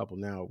 not even a couple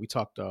now. We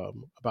talked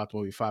about the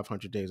movie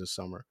 500 Days of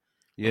Summer,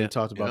 and we Yeah,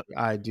 talked yeah. about the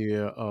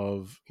idea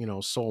of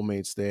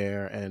soulmates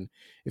there. And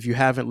if you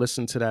haven't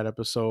listened to that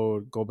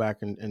episode, go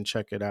back and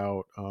check it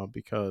out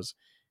because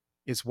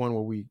it's one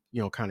where we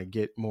kind of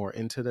get more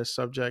into this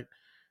subject.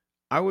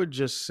 I would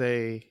just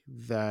say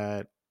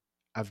that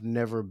I've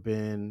never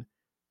been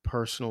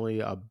personally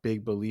a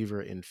big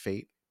believer in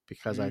fate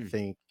because I Mm,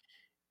 think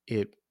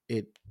it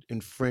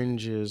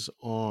infringes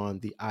on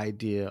the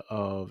idea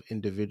of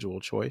individual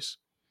choice.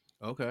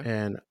 okay.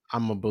 And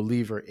I'm a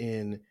believer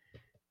in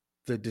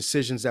the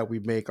decisions that we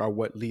make are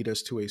what lead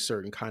us to a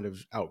certain kind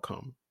of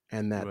outcome,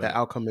 and that the Right.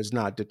 outcome is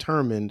not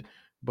determined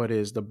but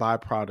is the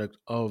byproduct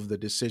of the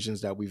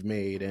decisions that we've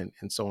made, and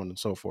so on and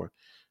so forth.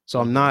 So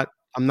i'm Okay. not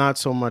i'm not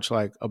so much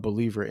like a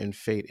believer in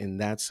fate in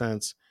that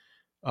sense.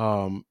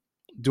 um,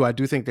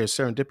 do think there's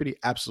serendipity?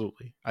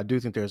 Absolutely. I do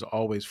think there's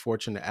always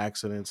fortunate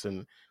accidents,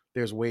 and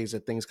there's ways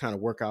that things kind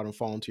of work out and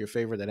fall into your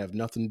favor that have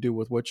nothing to do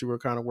with what you were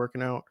kind of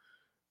working out.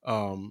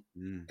 Um,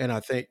 Mm, and I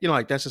think,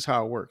 like that's just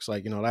how it works.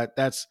 Like,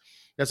 that's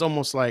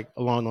almost like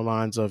along the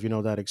lines of,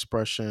 that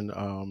expression,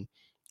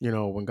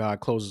 when God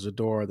closes a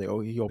door,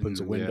 he opens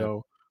a mhm, yeah.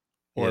 window,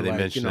 Yeah, or they like,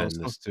 mentioned that in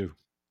this too.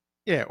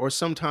 yeah, or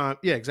sometimes,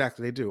 yeah,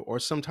 exactly, they do. Or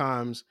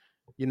sometimes,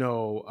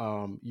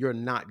 you're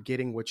not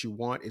getting what you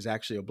want is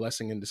actually a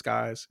blessing in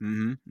disguise.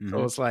 Mhm,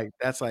 So mhm, it's like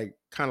that's like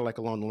kind of like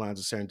along the lines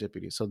of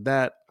serendipity. So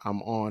that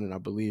I'm on, and I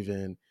believe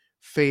in.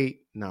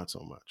 Fate, not so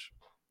much,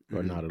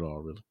 or mhm. not at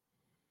all, really.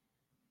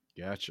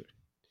 Gotcha.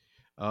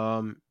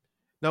 Um,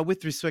 Now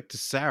with respect to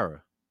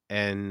Sarah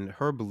and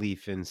her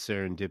belief in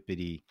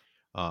serendipity,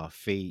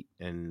 fate,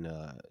 and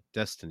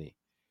destiny,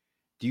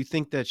 do you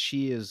think that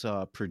she is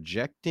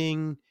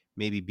projecting,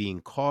 maybe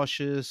being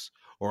cautious,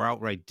 or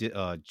outright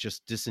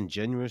just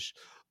disingenuous?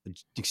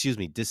 Excuse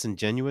me,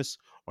 disingenuous,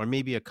 or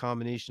maybe a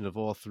combination of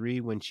all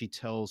three when she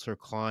tells her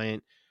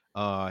client,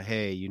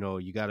 "Hey,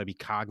 you got to be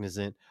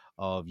cognizant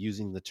of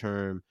using the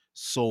term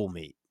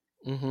soulmate."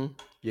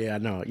 Yeah, I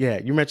know. Yeah,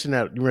 you mentioned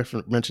that.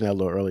 Mentioned that a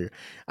little earlier.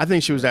 I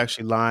think she was Yeah.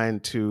 actually lying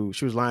to.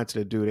 She was lying to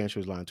the dude, and she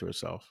was lying to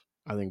herself.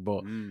 I think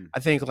both. Mm, I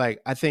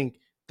think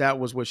that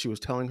was what she was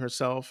telling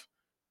herself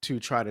to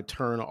try to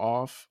turn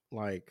off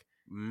like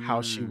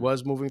how she mm,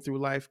 was moving through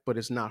life, but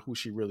it's not who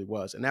she really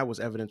was, and that was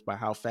evidenced by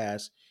how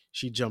fast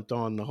she jumped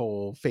on the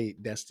whole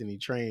fate destiny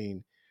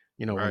train.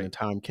 When the right.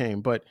 time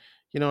came. But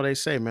they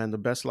say, man, the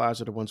best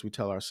lies are the ones we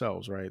tell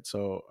ourselves, right?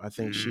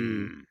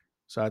 Mm.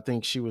 So I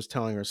think she was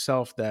telling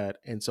herself that,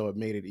 and so it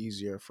made it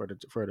easier for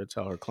her to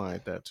tell her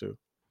client that too.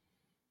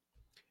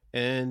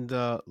 And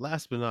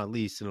last but not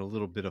least, in a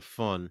little bit of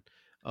fun,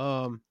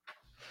 um,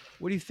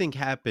 what do you think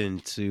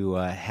happened to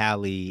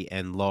Hallie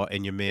and Law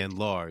and your man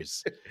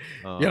Lars?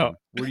 Yo.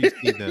 Where do you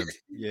see them?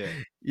 Yeah.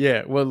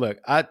 Yeah, well, look,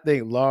 I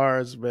think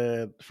Lars,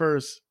 man,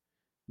 first,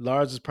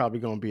 Lars is probably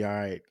gonna be all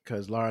right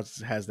because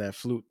Lars has that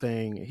flute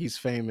thing. He's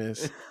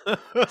famous,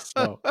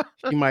 so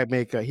he might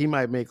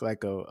make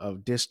like a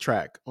diss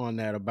track on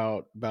that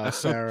about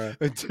Sarah,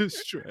 A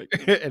diss track.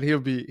 and he'll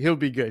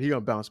be good. He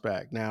gonna bounce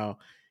back. Now,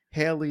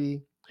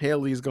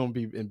 Haley's gonna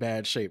be in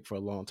bad shape for a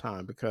long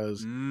time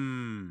because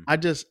Mm,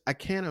 I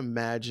can't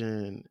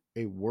imagine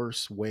a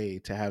worse way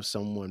to have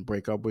someone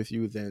break up with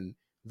you than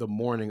the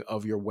morning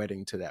of your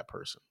wedding to that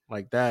person.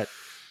 Like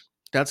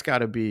that's got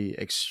to be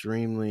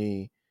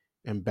extremely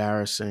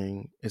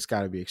embarrassing. It's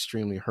got to be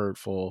extremely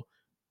hurtful.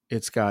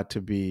 It's got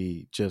to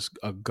be just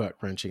a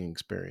gut-wrenching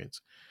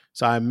experience.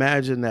 So I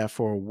imagine that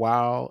for a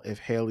while, if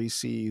Haley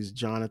sees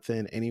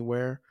Jonathan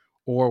anywhere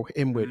or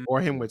him mm,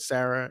 with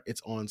Sarah,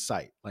 it's on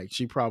site. Like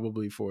she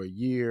probably for a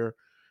year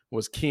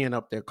was keying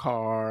up their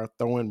car,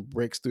 throwing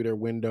bricks through their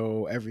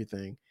window,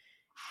 everything.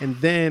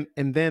 And then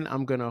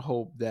I'm gonna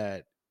hope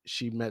that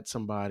she met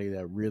somebody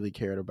that really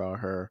cared about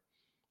her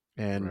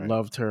and right.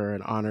 loved her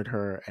and honored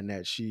her, and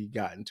that she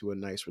got into a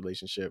nice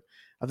relationship.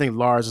 I think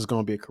Lars is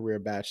gonna be a career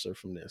bachelor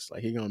from this.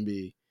 Like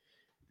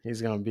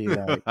He's gonna be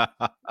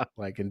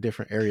like in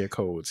different area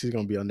codes. He's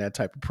gonna be on that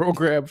type of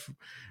program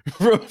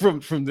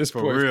from this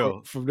For point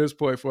real. from this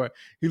point forward.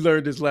 He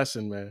learned his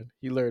lesson, man.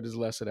 He learned his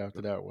lesson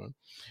after that one.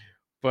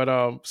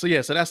 But so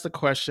yeah, so that's the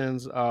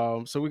questions.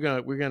 So we're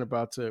gonna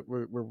about to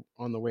we're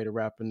on the way to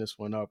wrapping this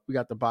one up. We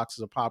got the boxes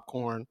of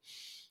popcorn.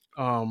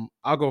 I'll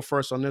go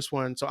first on this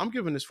one. So I'm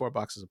giving this 4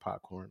 boxes of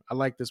popcorn. I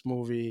like this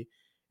movie.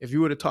 If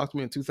you would have talked to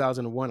me in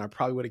 2001, I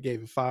probably would have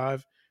gave it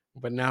 5.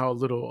 But now a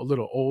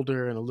little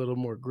older and a little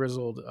more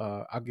grizzled,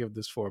 I'll give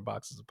this 4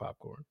 boxes of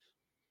popcorn.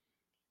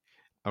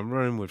 I'm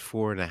running with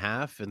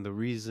 4.5, and the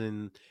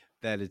reason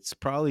that it's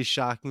probably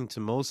shocking to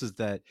most is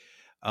that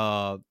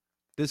uh,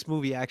 this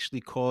movie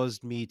actually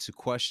caused me to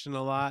question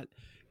a lot.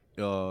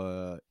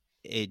 Uh,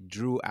 it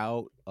drew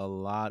out a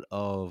lot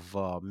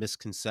of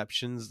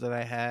misconceptions that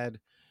I had,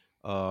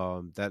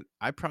 that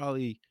I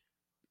probably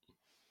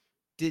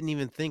didn't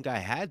even think I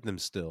had them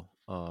still.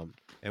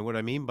 And what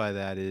I mean by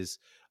that is,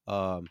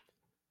 um,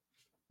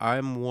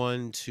 I'm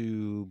one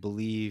to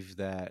believe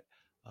that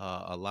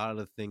a lot of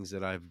the things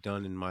that I've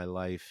done in my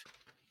life,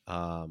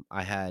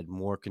 I had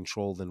more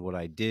control than what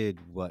I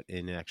did. But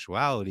in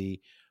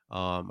actuality,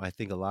 I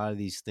think a lot of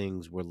these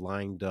things were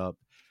lined up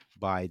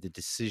by the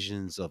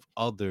decisions of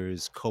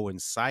others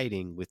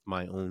coinciding with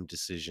my own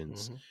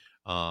decisions.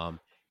 Mhm. Um,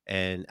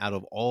 and out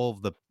of all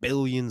of the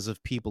billions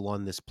of people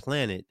on this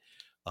planet,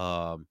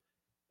 um,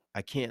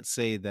 I can't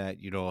say that,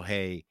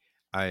 hey,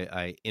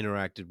 I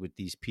interacted with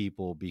these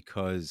people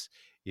because,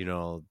 you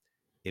know,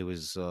 it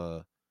was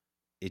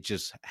it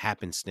just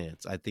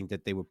happenstance. I think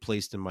that they were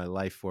placed in my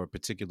life for a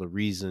particular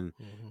reason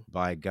Mhm.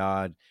 by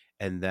God,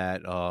 and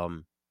that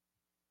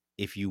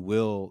if you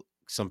will,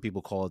 some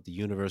people call it the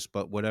universe,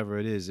 but whatever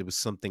it is, it was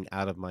something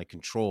out of my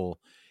control.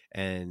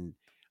 And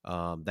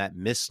that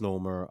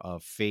misnomer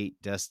of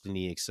fate,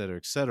 destiny, et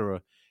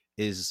cetera,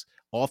 is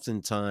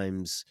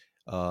oftentimes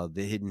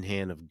the hidden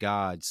hand of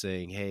God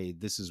saying, hey,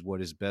 this is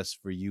what is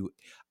best for you,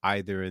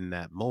 either in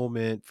that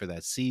moment, for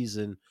that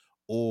season,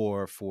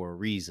 or for a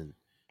reason.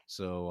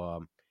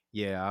 So,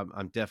 yeah,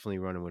 I'm definitely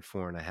running with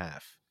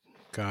 4.5.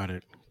 Got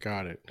it.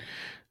 Got it.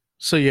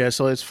 So yeah,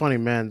 so it's funny,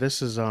 man.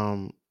 This is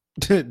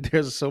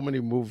there's so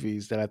many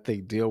movies that I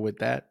think deal with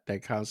that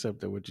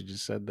concept of what you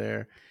just said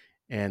there,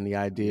 and the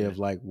idea Yeah. of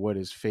like what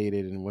is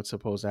fated and what's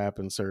supposed to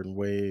happen certain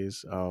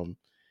ways. Mhm.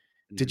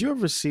 Did you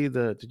ever see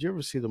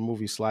the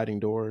movie Sliding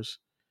Doors?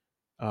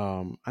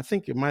 I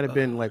think it might have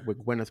been Uh, like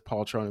with Gwyneth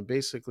Paltrow, and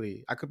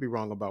basically, I could be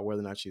wrong about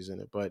whether or not she's in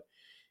it, but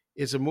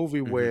it's a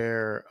movie mhm.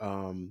 where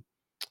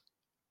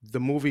the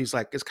movie's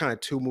like it's kind of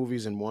 2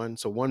 movies in one.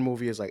 So one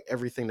movie is like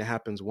everything that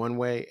happens one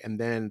way, and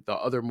then the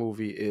other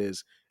movie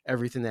is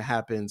everything that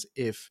happens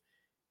if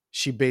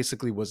she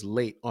basically was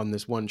late on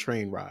this one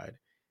train ride.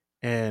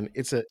 And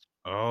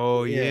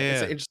Oh,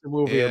 it's an yeah. interesting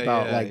movie Yeah,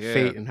 about yeah, like yeah.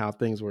 fate and how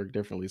things work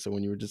differently. So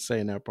when you were just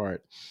saying that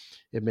part,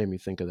 it made me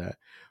think of that.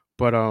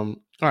 But all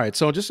right,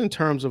 so just in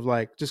terms of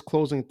like just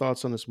closing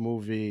thoughts on this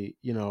movie,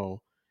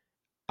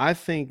 I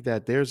think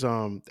that there's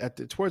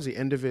towards the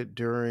end of it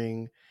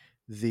during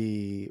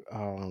the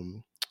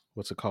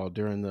what's it called,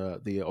 during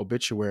the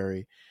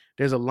obituary,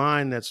 there's a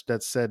line that's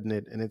said in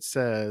it, and it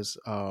says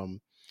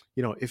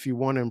if you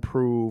want to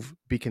improve,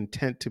 be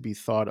content to be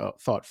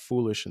thought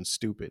foolish and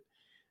stupid.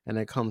 And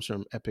it comes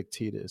from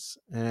Epictetus.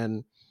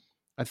 And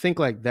I think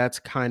like that's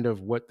kind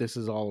of what this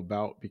is all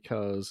about,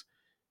 because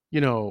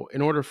in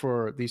order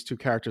for these 2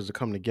 characters to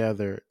come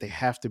together, they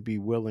have to be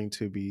willing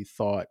to be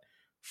thought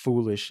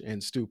foolish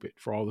and stupid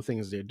for all the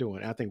things they're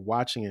doing. And I think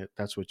watching it,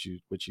 that's what you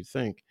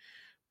think.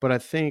 But I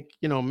think,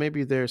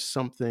 maybe there's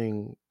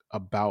something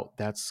about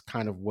that's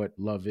kind of what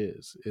love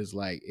is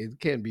like it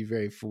can be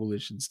very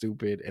foolish and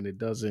stupid, and it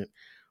doesn't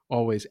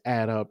always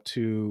add up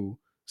to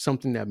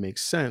something that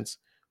makes sense.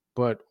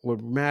 But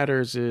what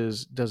matters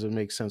is, does it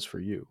make sense for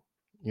you?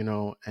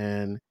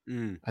 And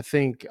Mm. I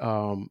think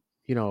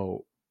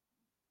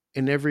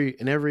in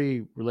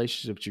every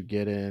relationship that you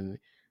get in,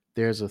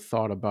 there's a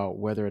thought about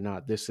whether or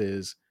not this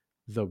is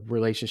the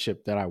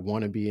relationship that I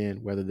want to be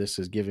in, whether this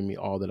is giving me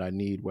all that I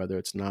need, whether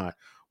it's not,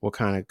 what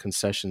kind of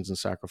concessions and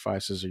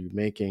sacrifices are you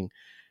making?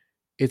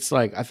 It's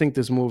like I think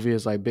this movie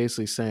is like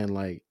basically saying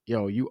like,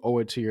 yo, you owe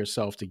it to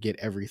yourself to get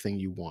everything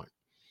you want.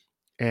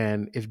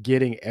 And if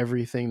getting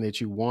everything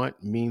that you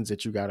want means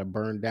that you got to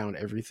burn down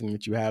everything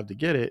that you have to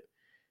get it,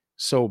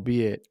 so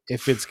be it,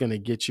 if it's going to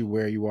get you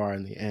where you are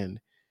in the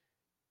end.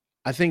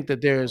 I think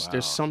that there's Wow.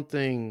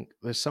 something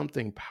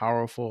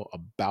powerful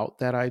about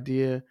that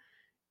idea.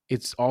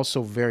 It's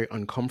also very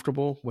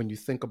uncomfortable when you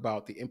think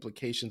about the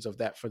implications of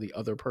that for the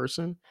other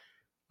person.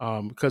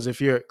 Because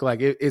if you're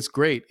like, it's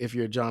great if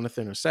you're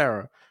Jonathan or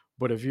Sarah,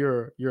 but if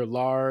you're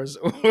Lars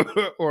or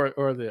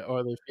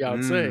the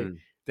fiance,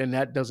 Mm. then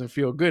that doesn't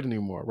feel good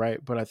anymore,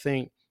 right? But I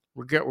think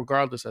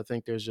regardless, I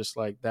think there's just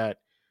like that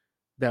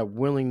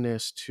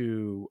willingness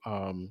to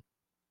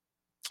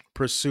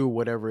pursue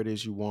whatever it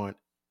is you want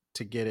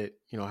to get it,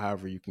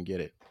 however you can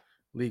get it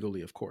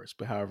legally, of course,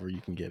 but however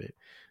you can get it.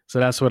 So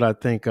that's what I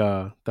think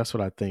the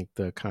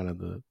kind of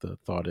the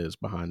thought is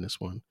behind this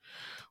one.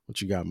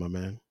 What you got, my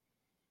man?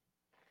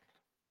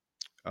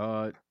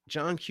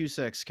 John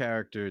Cusack's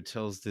character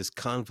tells this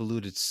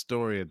convoluted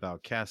story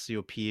about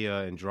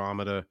Cassiopeia,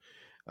 Andromeda,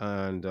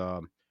 and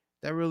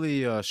that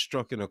really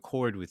struck an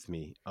accord with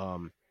me.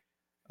 Um,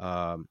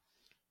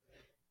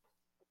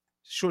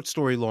 Short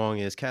story long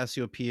is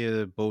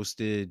Cassiopeia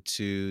boasted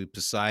to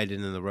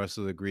Poseidon and the rest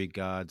of the Greek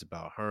gods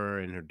about her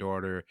and her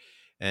daughter,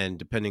 and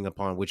depending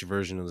upon which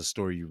version of the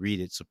story you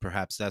read it, so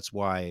perhaps that's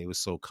why it was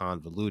so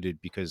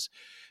convoluted, because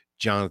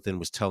Jonathan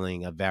was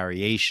telling a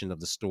variation of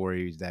the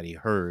story that he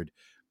heard,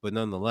 but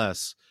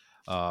nonetheless,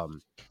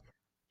 um,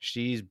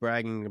 she's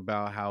bragging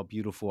about how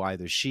beautiful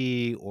either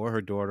she or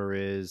her daughter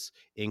is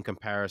in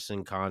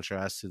comparison,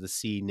 contrast to the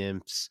sea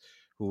nymphs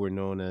who were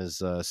known as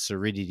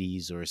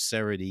Seridides or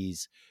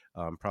Serides,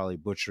 probably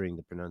butchering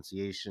the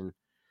pronunciation.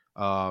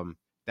 Um,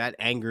 that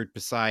angered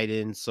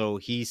Poseidon, so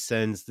he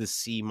sends this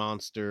sea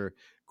monster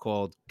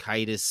called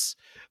Chitus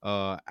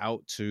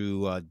out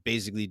to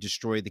basically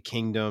destroy the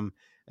kingdom.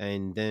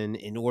 And then,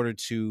 in order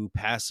to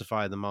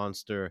pacify the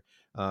monster,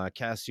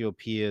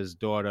 Cassiopeia's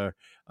daughter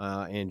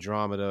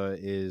Andromeda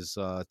is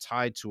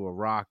tied to a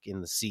rock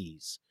in the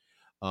seas.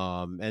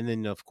 And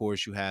then, of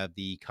course, you have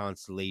the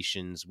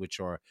constellations, which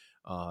are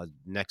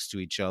next to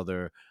each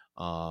other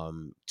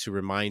to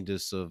remind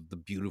us of the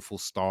beautiful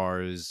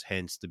stars,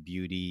 hence the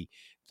beauty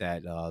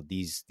that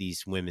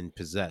these women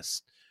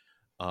possess.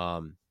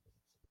 Um,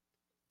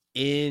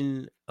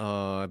 in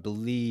I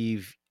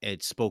believe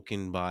it's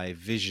spoken by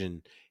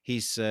Vision, he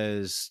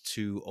says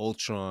to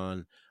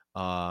Ultron,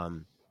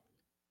 um,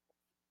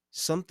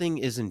 something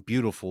isn't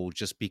beautiful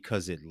just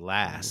because it Mhm.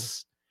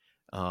 lasts.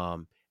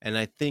 And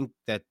I think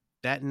that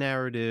that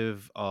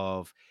narrative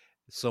of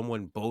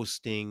someone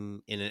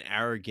boasting in an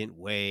arrogant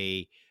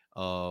way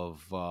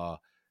of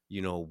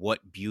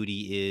what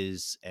beauty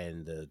is,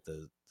 and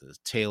the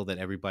tale that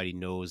everybody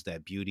knows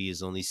that beauty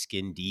is only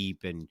skin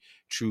deep and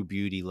true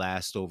beauty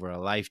lasts over a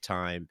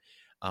lifetime,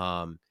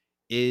 um,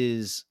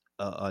 is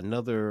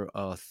another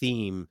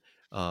theme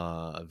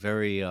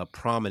very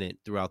prominent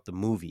throughout the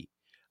movie.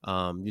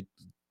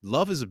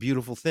 Love is a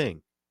beautiful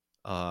thing.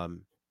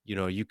 um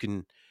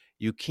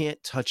you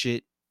can't touch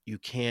it, you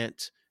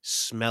can't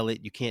smell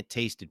it, you can't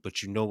taste it,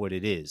 but you know what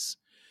it is.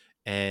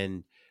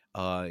 And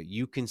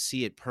you can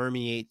see it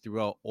permeate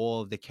throughout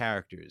all of the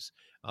characters,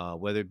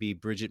 whether it be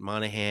Bridget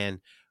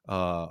Monahan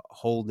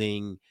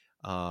holding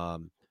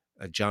um,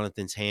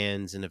 Jonathan's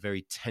hands in a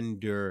very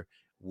tender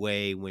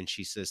way when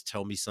she says,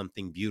 "Tell me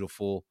something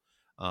beautiful."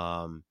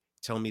 Um,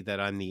 Tell me that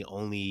I'm the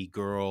only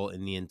girl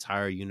in the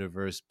entire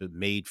universe but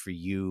made for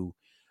you.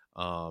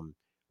 Um,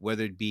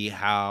 Whether it be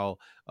how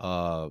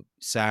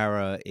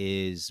Sarah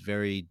is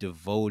very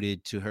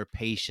devoted to her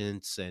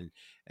patients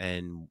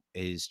and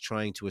is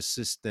trying to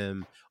assist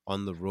them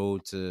on the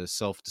road to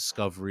self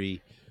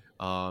discovery.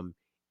 Um,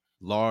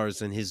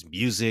 Lars and his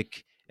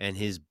music and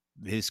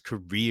his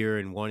career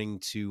and wanting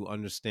to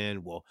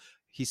understand. Well,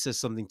 he says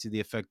something to the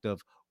effect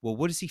of, "Well,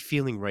 what is he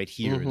feeling right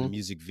here in the Mhm.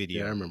 music Yeah, I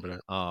video?" remember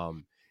that.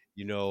 Um,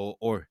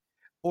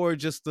 or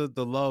just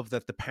the love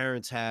that the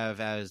parents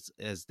have as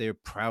they're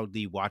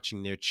proudly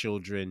watching their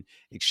children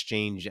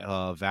exchange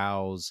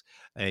vows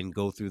and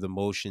go through the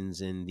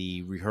motions in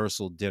the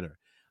rehearsal dinner.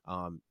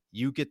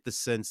 You get the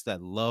sense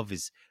that love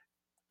is,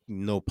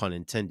 no pun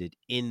intended,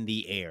 in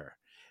the air.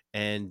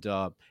 And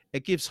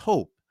it gives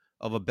hope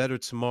of a better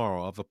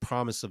tomorrow, of a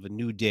promise of a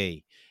new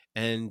day.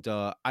 And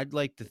I'd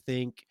like to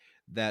think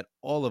that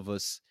all of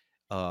us,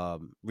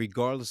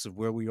 regardless of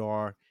where we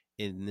are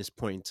in this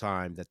point in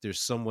time, that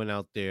there's someone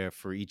out there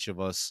for each of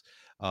us,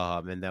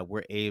 and that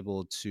we're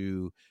able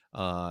to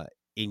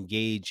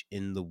engage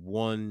in the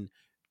one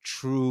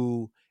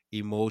true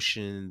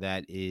emotion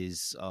that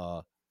is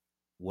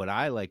what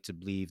I like to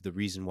believe the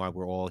reason why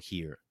we're all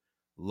here: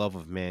 love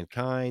of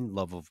mankind,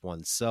 love of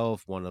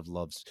oneself, one of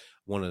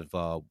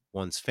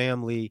one's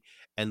family,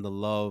 and the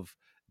love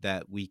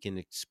that we can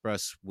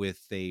express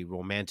with a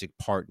romantic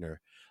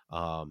partner.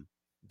 Um,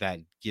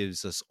 that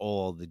gives us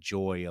all the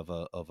joy of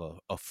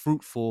a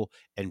fruitful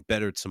and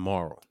better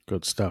tomorrow.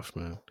 Good stuff,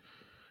 man.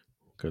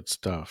 Good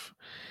stuff.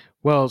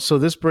 Well, so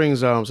this brings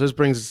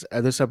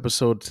this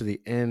episode to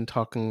the end,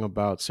 talking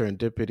about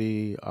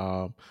Serendipity.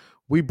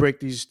 We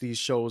break these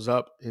shows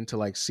up into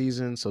like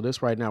seasons. So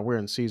this right now we're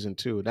in season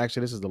two. And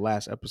actually, this is the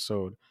last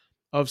episode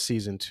of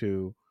season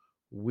two.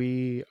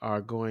 We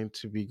are going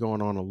to be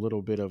going on a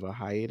little bit of a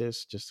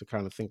hiatus just to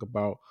kind of think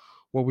about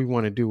what we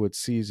want to do with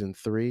season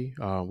three.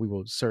 We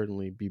will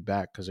certainly be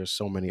back because there's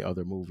so many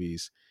other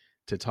movies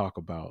to talk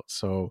about.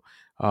 So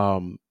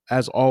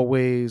as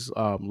always,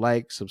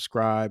 like,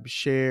 subscribe,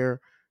 share.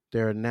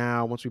 There are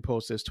now, once we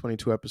post this,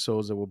 22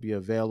 episodes that will be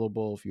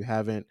available. If you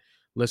haven't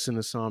listened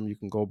to some, you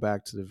can go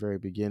back to the very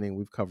beginning.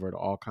 We've covered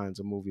all kinds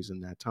of movies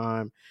in that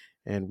time.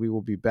 And we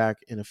will be back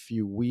in a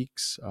few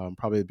weeks,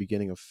 probably the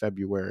beginning of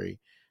February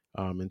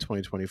in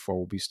 2024.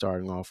 We'll be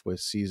starting off with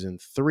season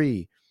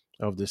three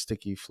of the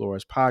Sticky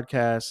Floors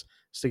podcast.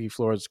 Sticky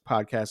Floors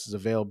podcast is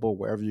available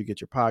wherever you get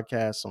your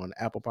podcasts, on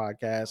Apple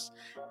Podcasts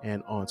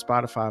and on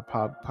Spotify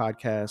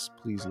podcasts.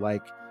 Please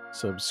like,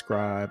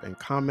 subscribe, and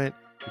comment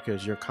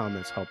because your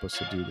comments help us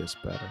to do this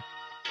better.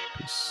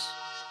 Peace.